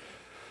this.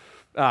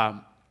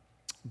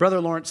 Brother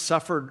Lawrence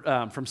suffered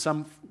from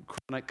some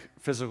chronic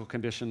physical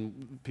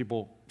condition.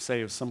 People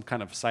say it was some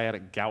kind of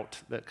sciatic gout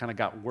that kind of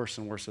got worse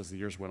and worse as the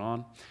years went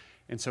on.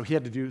 And so he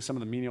had to do some of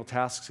the menial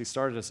tasks. He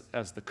started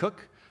as the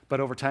cook, but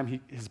over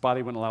time his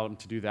body wouldn't allow him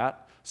to do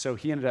that. So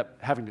he ended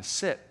up having to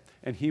sit,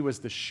 and he was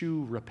the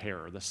shoe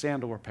repairer, the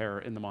sandal repairer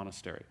in the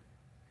monastery.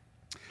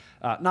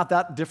 Not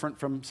that different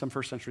from some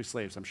first century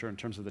slaves, I'm sure, in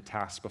terms of the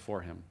tasks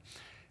before him.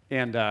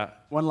 And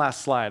one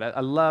last slide.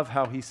 I love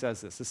how he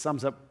says this. This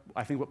sums up,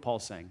 I think, what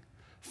Paul's saying.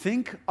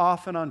 Think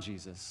often on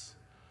Jesus,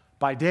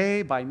 by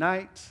day, by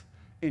night,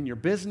 in your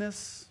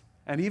business,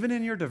 and even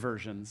in your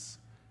diversions.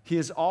 He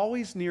is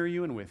always near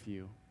you and with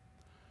you.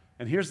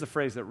 And here's the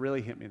phrase that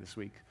really hit me this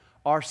week.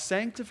 Our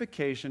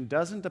sanctification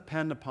doesn't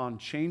depend upon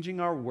changing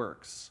our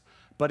works,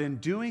 but in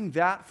doing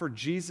that for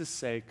Jesus'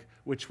 sake,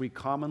 which we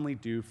commonly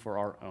do for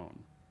our own.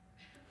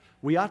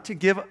 We ought to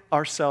give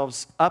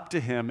ourselves up to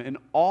him in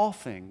all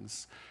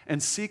things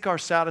and seek our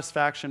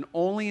satisfaction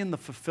only in the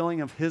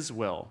fulfilling of his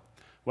will,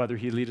 whether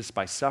he lead us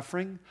by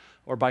suffering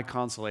or by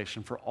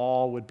consolation, for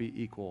all would be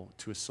equal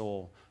to a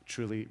soul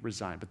truly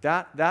resigned. But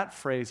that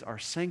phrase, our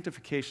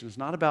sanctification, is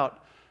not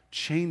about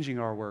changing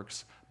our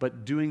works,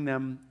 but doing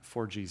them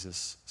for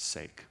Jesus'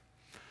 sake.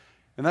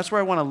 And that's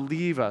where I want to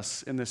leave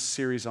us in this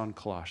series on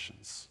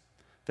Colossians,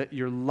 that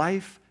your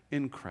life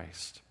in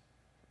Christ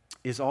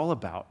is all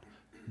about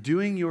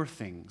doing your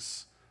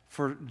things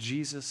for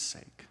Jesus'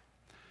 sake.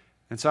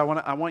 And so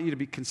I want you to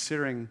be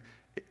considering,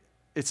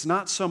 it's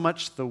not so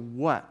much the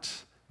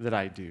what that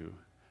I do,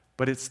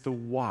 but it's the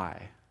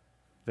why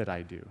that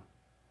I do.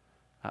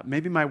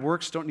 Maybe my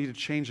works don't need to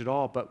change at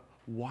all, but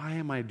why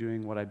am I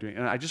doing what I'm doing?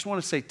 And I just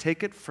want to say,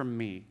 take it from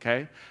me,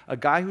 okay? A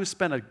guy who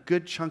spent a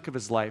good chunk of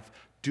his life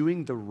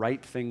doing the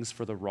right things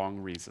for the wrong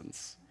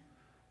reasons,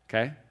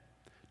 okay?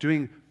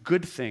 Doing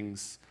good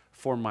things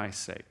for my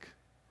sake,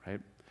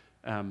 right?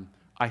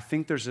 I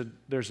think there's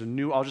a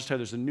new, I'll just tell you,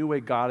 there's a new way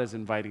God is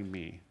inviting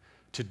me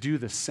to do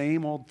the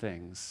same old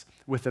things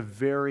with a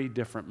very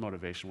different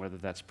motivation, whether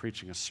that's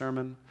preaching a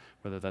sermon,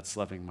 whether that's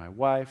loving my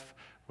wife,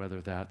 whether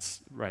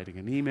that's writing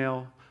an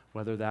email,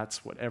 whether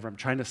that's whatever. I'm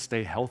trying to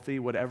stay healthy,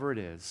 whatever it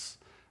is.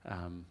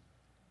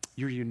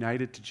 You're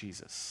united to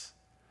Jesus.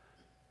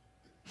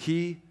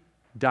 He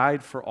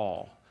died for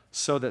all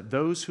so that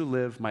those who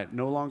live might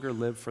no longer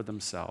live for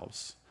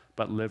themselves,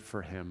 but live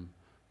for him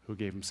who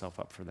gave himself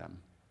up for them.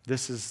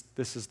 This is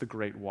the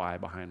great why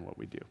behind what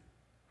we do.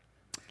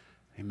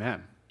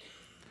 Amen.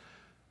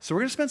 So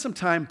we're going to spend some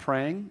time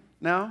praying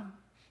now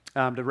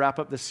to wrap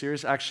up this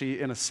series. Actually,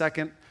 in a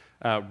second,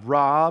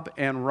 Rob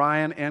and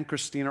Ryan and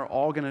Christine are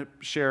all going to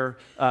share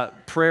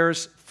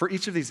prayers for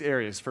each of these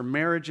areas, for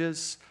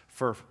marriages,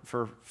 for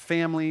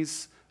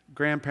families,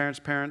 grandparents,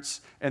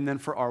 parents, and then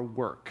for our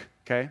work,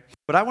 okay?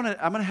 But I'm going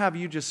to have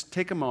you just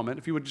take a moment,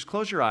 if you would just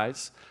close your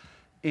eyes,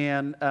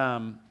 and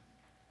I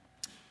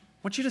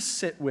want you to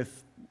sit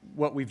with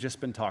what we've just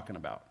been talking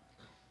about.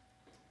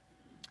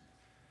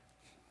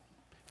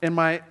 And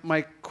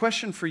my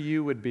question for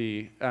you would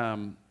be,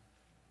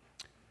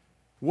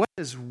 what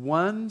is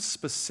one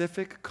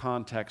specific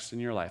context in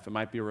your life? It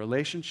might be a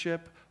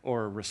relationship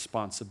or a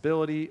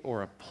responsibility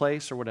or a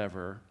place or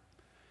whatever,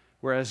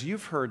 whereas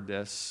you've heard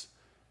this,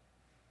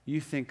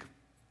 you think,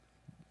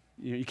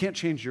 you can't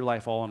change your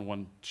life all in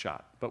one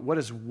shot. But what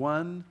is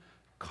one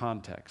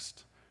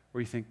context where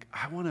you think,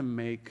 I want to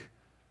make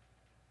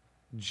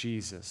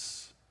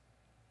Jesus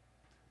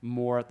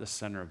more at the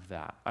center of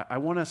that? I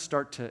want to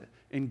start to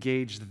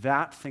engage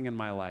that thing in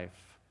my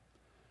life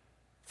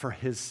for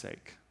his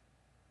sake,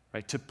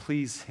 right? To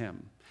please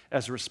him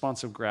as a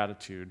response of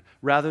gratitude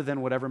rather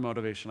than whatever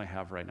motivation I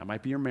have right now. It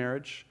might be your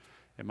marriage,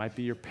 it might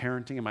be your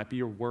parenting, it might be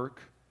your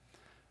work,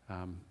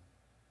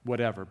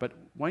 whatever. But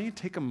why don't you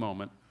take a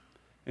moment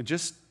and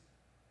just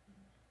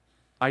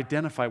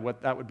identify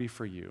what that would be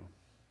for you.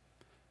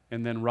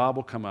 And then Rob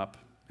will come up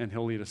and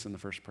he'll lead us in the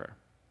first prayer.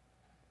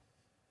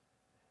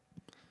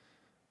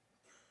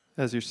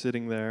 As you're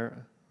sitting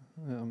there,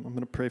 I'm going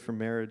to pray for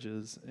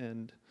marriages,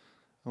 and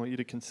I want you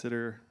to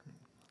consider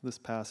this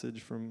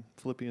passage from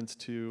Philippians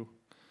 2.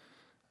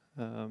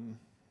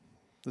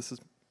 This is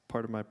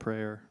part of my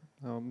prayer,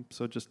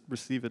 so just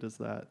receive it as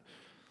that.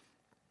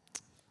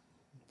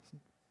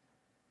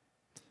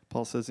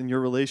 Paul says, in your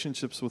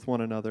relationships with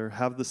one another,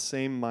 have the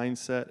same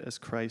mindset as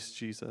Christ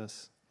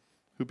Jesus,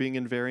 who being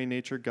in very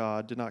nature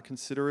God, did not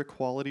consider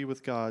equality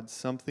with God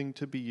something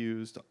to be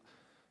used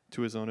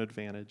to his own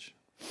advantage.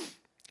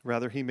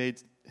 Rather, he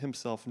made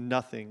himself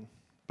nothing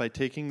by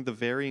taking the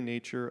very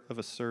nature of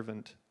a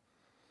servant,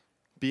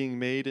 being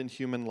made in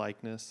human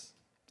likeness,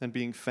 and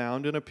being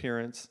found in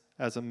appearance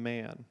as a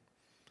man.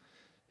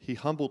 He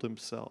humbled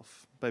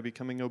himself by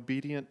becoming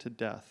obedient to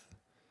death,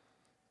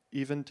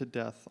 even to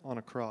death on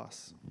a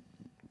cross.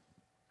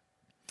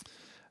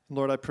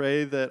 Lord, I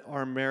pray that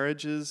our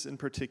marriages in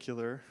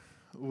particular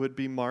would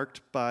be marked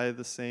by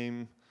the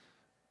same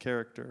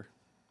character,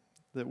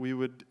 that we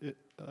would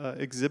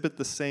exhibit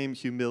the same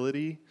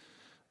humility,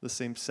 the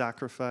same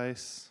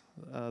sacrifice,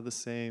 the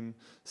same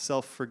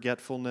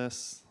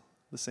self-forgetfulness,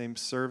 the same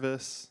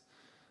service,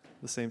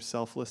 the same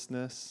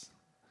selflessness.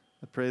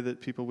 I pray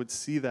that people would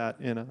see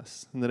that in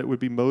us and that it would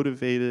be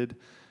motivated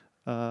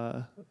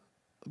by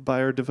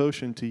our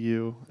devotion to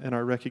you and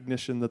our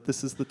recognition that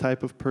this is the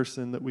type of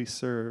person that we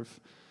serve,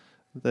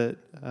 that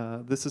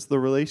this is the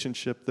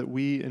relationship that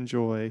we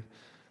enjoy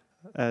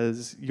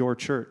as your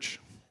church.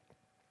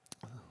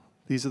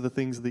 These are the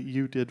things that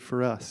you did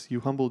for us.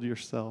 You humbled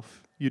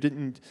yourself. You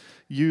didn't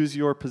use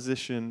your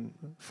position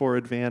for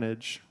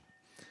advantage.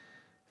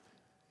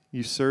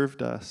 You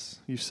served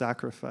us. You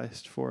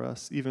sacrificed for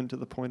us, even to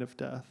the point of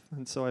death.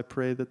 And so I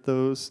pray that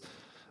those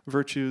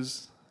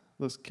virtues,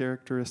 those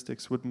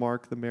characteristics would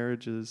mark the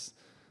marriages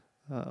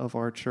of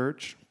our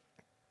church.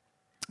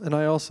 And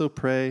I also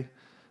pray,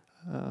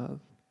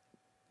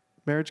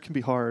 marriage can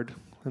be hard.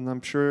 And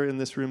I'm sure in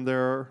this room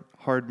there are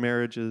hard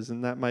marriages,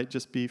 and that might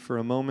just be for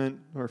a moment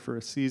or for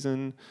a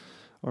season,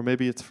 or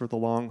maybe it's for the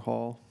long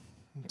haul.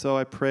 So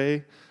I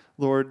pray,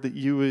 Lord, that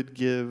you would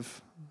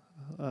give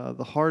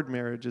the hard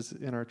marriages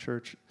in our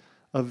church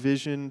a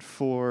vision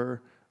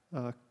for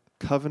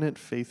covenant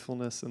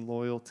faithfulness and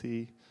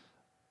loyalty,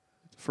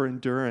 for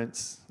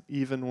endurance,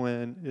 even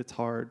when it's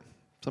hard.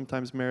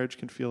 Sometimes marriage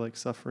can feel like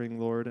suffering,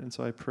 Lord, and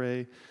so I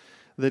pray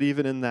that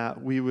even in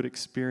that we would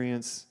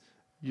experience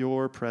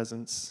your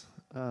presence,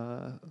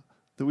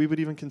 that we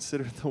would even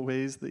consider the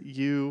ways that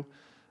you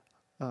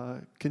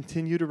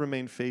continue to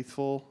remain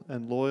faithful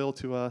and loyal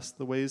to us,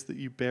 the ways that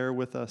you bear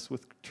with us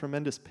with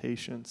tremendous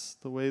patience,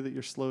 the way that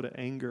you're slow to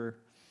anger,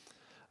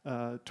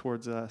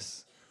 towards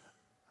us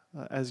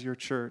as your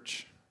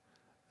church,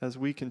 as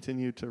we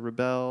continue to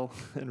rebel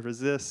and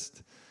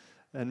resist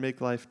and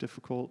make life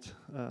difficult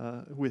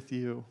with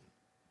you.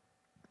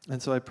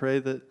 And so I pray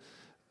that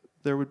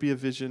there would be a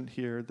vision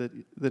here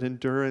that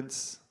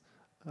endurance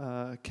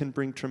can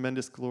bring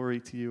tremendous glory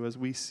to you as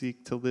we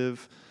seek to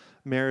live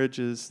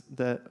marriages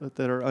that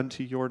are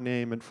unto your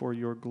name and for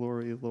your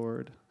glory,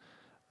 Lord.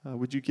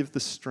 Would you give the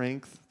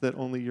strength that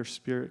only your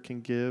Spirit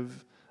can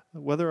give?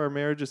 Whether our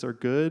marriages are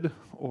good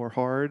or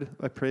hard,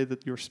 I pray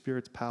that your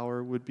Spirit's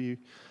power would be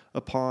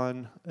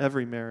upon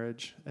every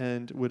marriage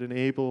and would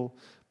enable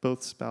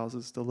both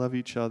spouses to love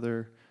each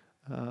other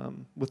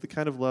with the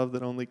kind of love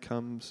that only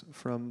comes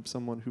from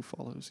someone who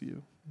follows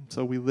you.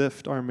 So we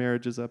lift our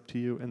marriages up to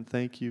you and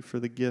thank you for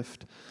the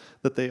gift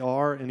that they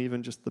are and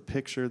even just the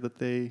picture that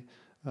they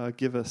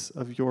give us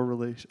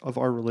of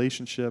our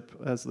relationship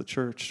as the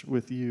church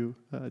with you,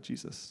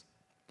 Jesus.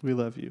 We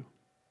love you.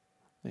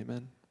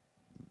 Amen.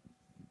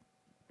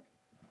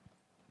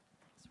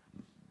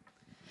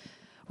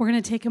 We're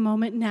going to take a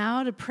moment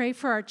now to pray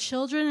for our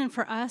children and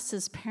for us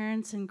as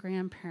parents and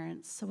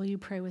grandparents. So will you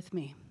pray with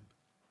me?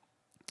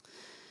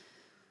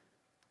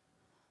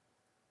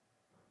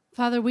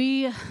 Father,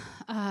 we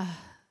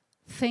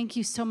thank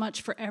you so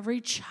much for every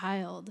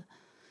child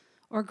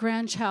or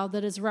grandchild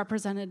that is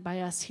represented by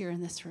us here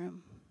in this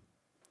room.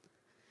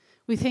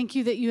 We thank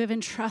you that you have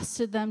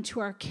entrusted them to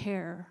our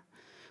care.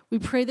 We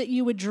pray that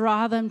you would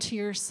draw them to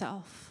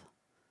yourself,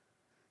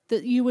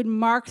 that you would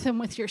mark them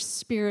with your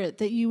Spirit,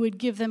 that you would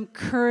give them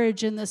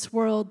courage in this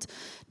world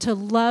to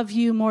love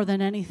you more than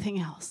anything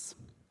else.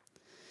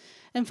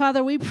 And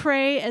Father, we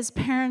pray as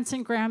parents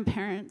and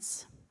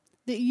grandparents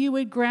that you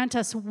would grant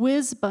us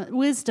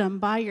wisdom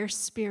by your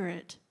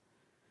Spirit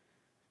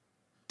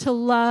to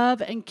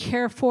love and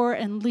care for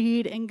and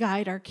lead and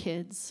guide our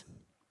kids.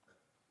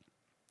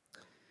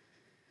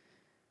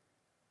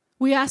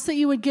 We ask that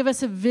you would give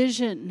us a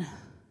vision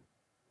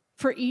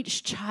for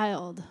each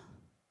child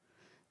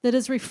that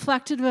is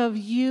reflective of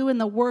you and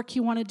the work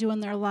you want to do in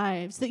their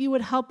lives, that you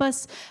would help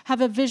us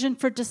have a vision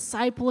for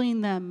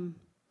discipling them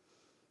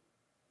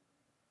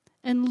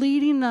and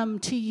leading them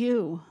to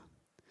you.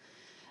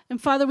 And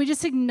Father, we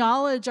just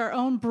acknowledge our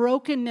own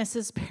brokenness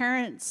as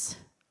parents,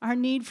 our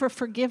need for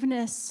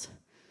forgiveness,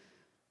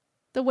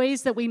 the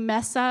ways that we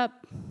mess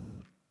up.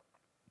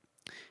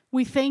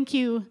 We thank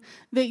you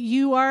that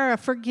you are a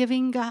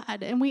forgiving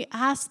God, and we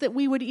ask that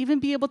we would even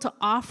be able to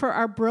offer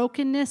our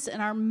brokenness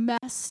and our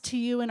mess to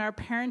you in our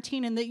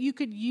parenting, and that you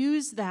could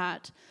use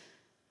that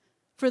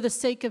for the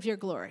sake of your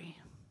glory.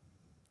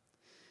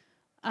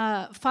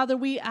 Father,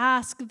 we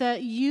ask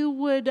that you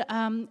would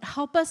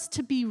help us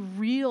to be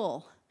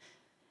real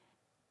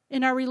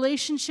in our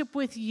relationship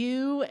with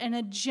you and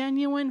a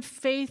genuine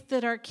faith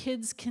that our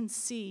kids can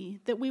see,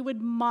 that we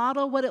would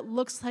model what it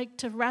looks like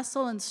to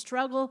wrestle and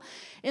struggle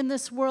in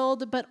this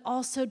world, but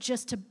also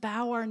just to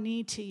bow our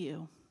knee to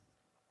you.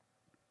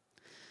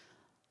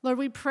 Lord,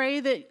 we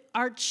pray that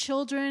our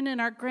children and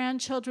our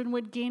grandchildren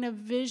would gain a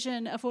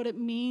vision of what it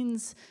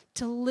means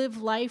to live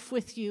life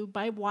with you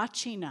by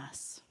watching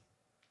us.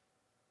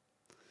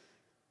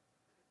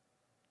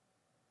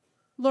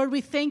 Lord,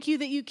 we thank you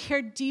that you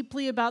care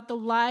deeply about the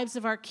lives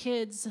of our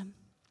kids,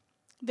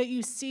 that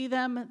you see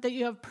them, that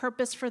you have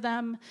purpose for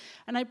them.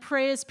 And I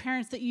pray as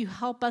parents that you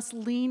help us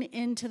lean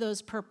into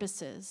those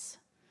purposes.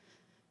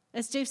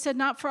 As Dave said,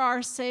 not for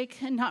our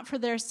sake and not for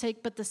their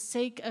sake, but the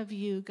sake of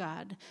you,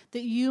 God,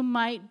 that you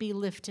might be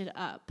lifted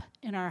up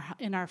in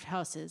our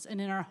houses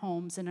and in our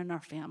homes and in our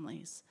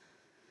families.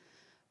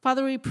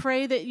 Father, we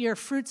pray that your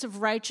fruits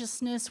of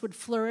righteousness would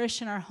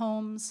flourish in our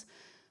homes.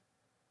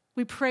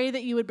 We pray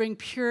that you would bring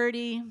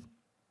purity.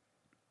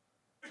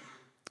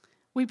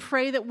 We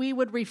pray that we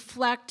would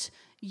reflect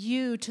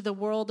you to the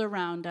world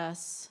around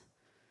us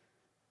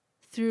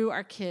through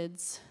our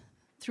kids,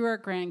 through our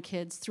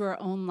grandkids, through our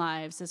own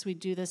lives as we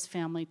do this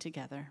family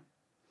together.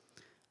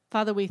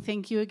 Father, we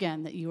thank you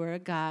again that you are a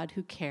God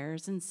who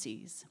cares and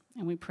sees,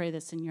 and we pray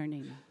this in your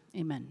name.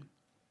 Amen.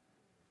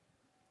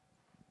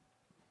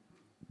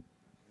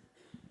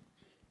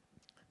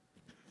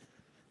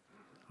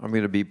 I'm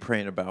going to be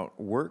praying about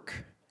work.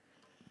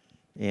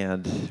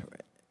 And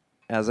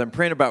as I'm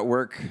praying about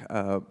work,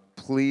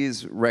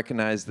 please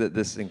recognize that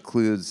this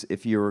includes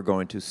if you are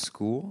going to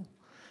school,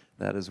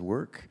 that is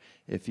work.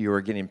 If you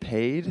are getting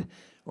paid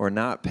or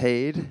not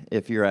paid,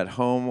 if you're at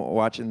home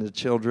watching the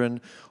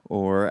children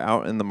or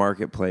out in the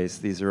marketplace,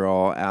 these are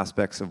all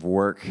aspects of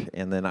work.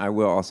 And then I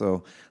will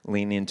also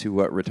lean into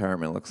what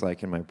retirement looks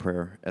like in my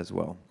prayer as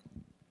well.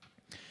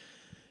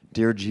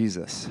 Dear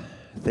Jesus,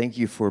 thank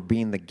you for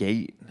being the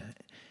gate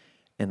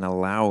and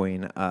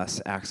allowing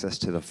us access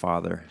to the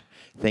Father.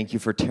 Thank you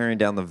for tearing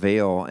down the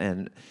veil,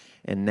 and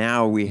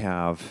now we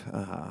have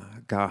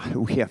God.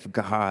 We have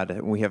God,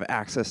 and we have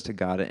access to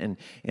God,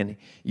 and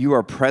you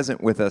are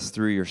present with us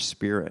through your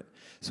Spirit.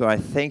 So I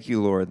thank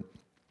you, Lord,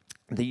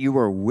 that you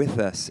are with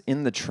us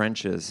in the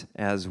trenches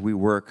as we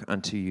work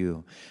unto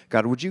you.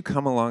 God, would you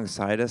come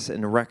alongside us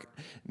and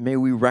may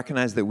we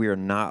recognize that we are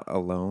not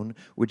alone?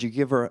 Would you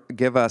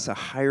give us a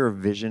higher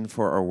vision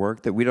for our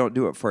work, that we don't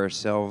do it for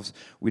ourselves,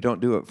 we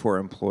don't do it for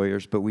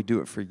employers, but we do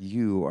it for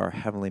you, our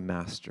Heavenly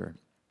Master.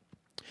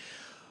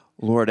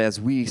 Lord, as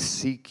we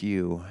seek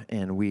you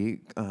and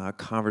we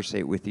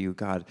conversate with you,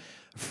 God,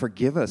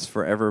 forgive us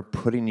for ever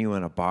putting you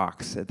in a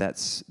box,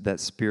 that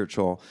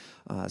spiritual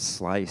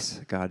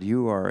slice. God,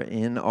 you are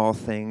in all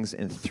things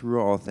and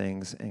through all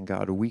things, and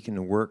God, we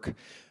can work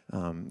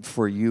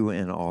for you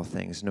in all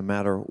things, no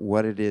matter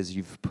what it is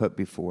you've put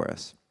before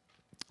us.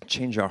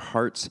 Change our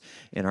hearts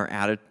and our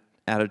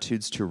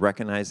attitudes to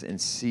recognize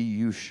and see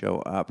you show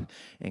up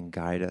and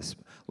guide us.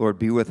 Lord,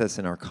 be with us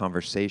in our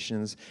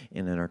conversations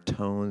and in our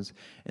tones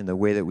and the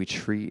way that we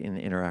treat and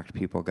interact with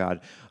people, God.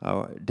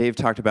 Dave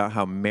talked about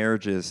how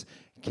marriages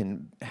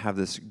can have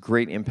this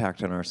great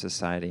impact on our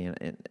society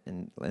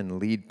and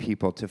lead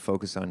people to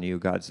focus on you,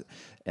 God.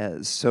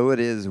 So it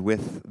is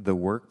with the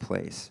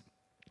workplace.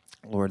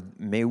 Lord,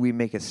 may we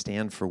make a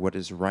stand for what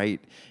is right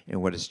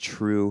and what is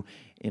true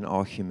in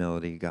all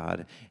humility,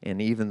 God.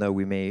 And even though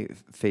we may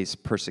face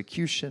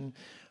persecution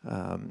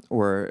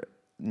or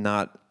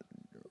not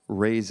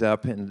raise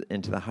up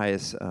into the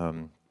highest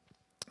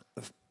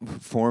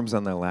forms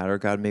on the ladder,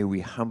 God, may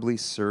we humbly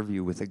serve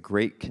you with a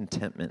great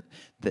contentment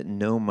that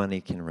no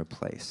money can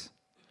replace.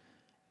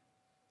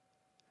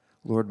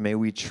 Lord, may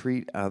we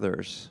treat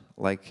others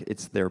like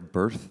it's their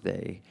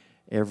birthday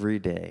every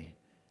day.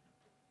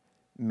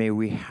 May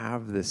we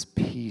have this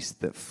peace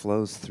that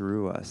flows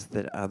through us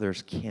that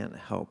others can't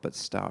help but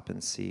stop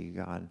and see,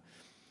 God.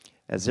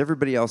 As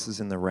everybody else is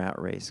in the rat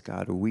race,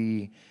 God,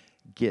 we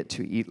get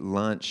to eat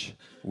lunch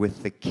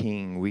with the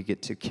King. We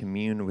get to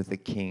commune with the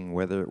King,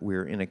 whether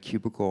we're in a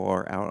cubicle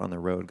or out on the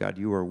road. God,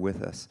 you are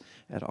with us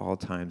at all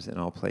times, in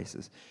all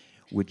places.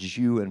 Would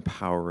you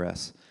empower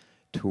us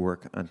to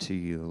work unto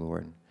you,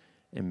 Lord?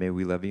 And may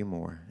we love you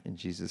more. In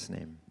Jesus'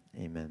 name,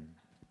 amen.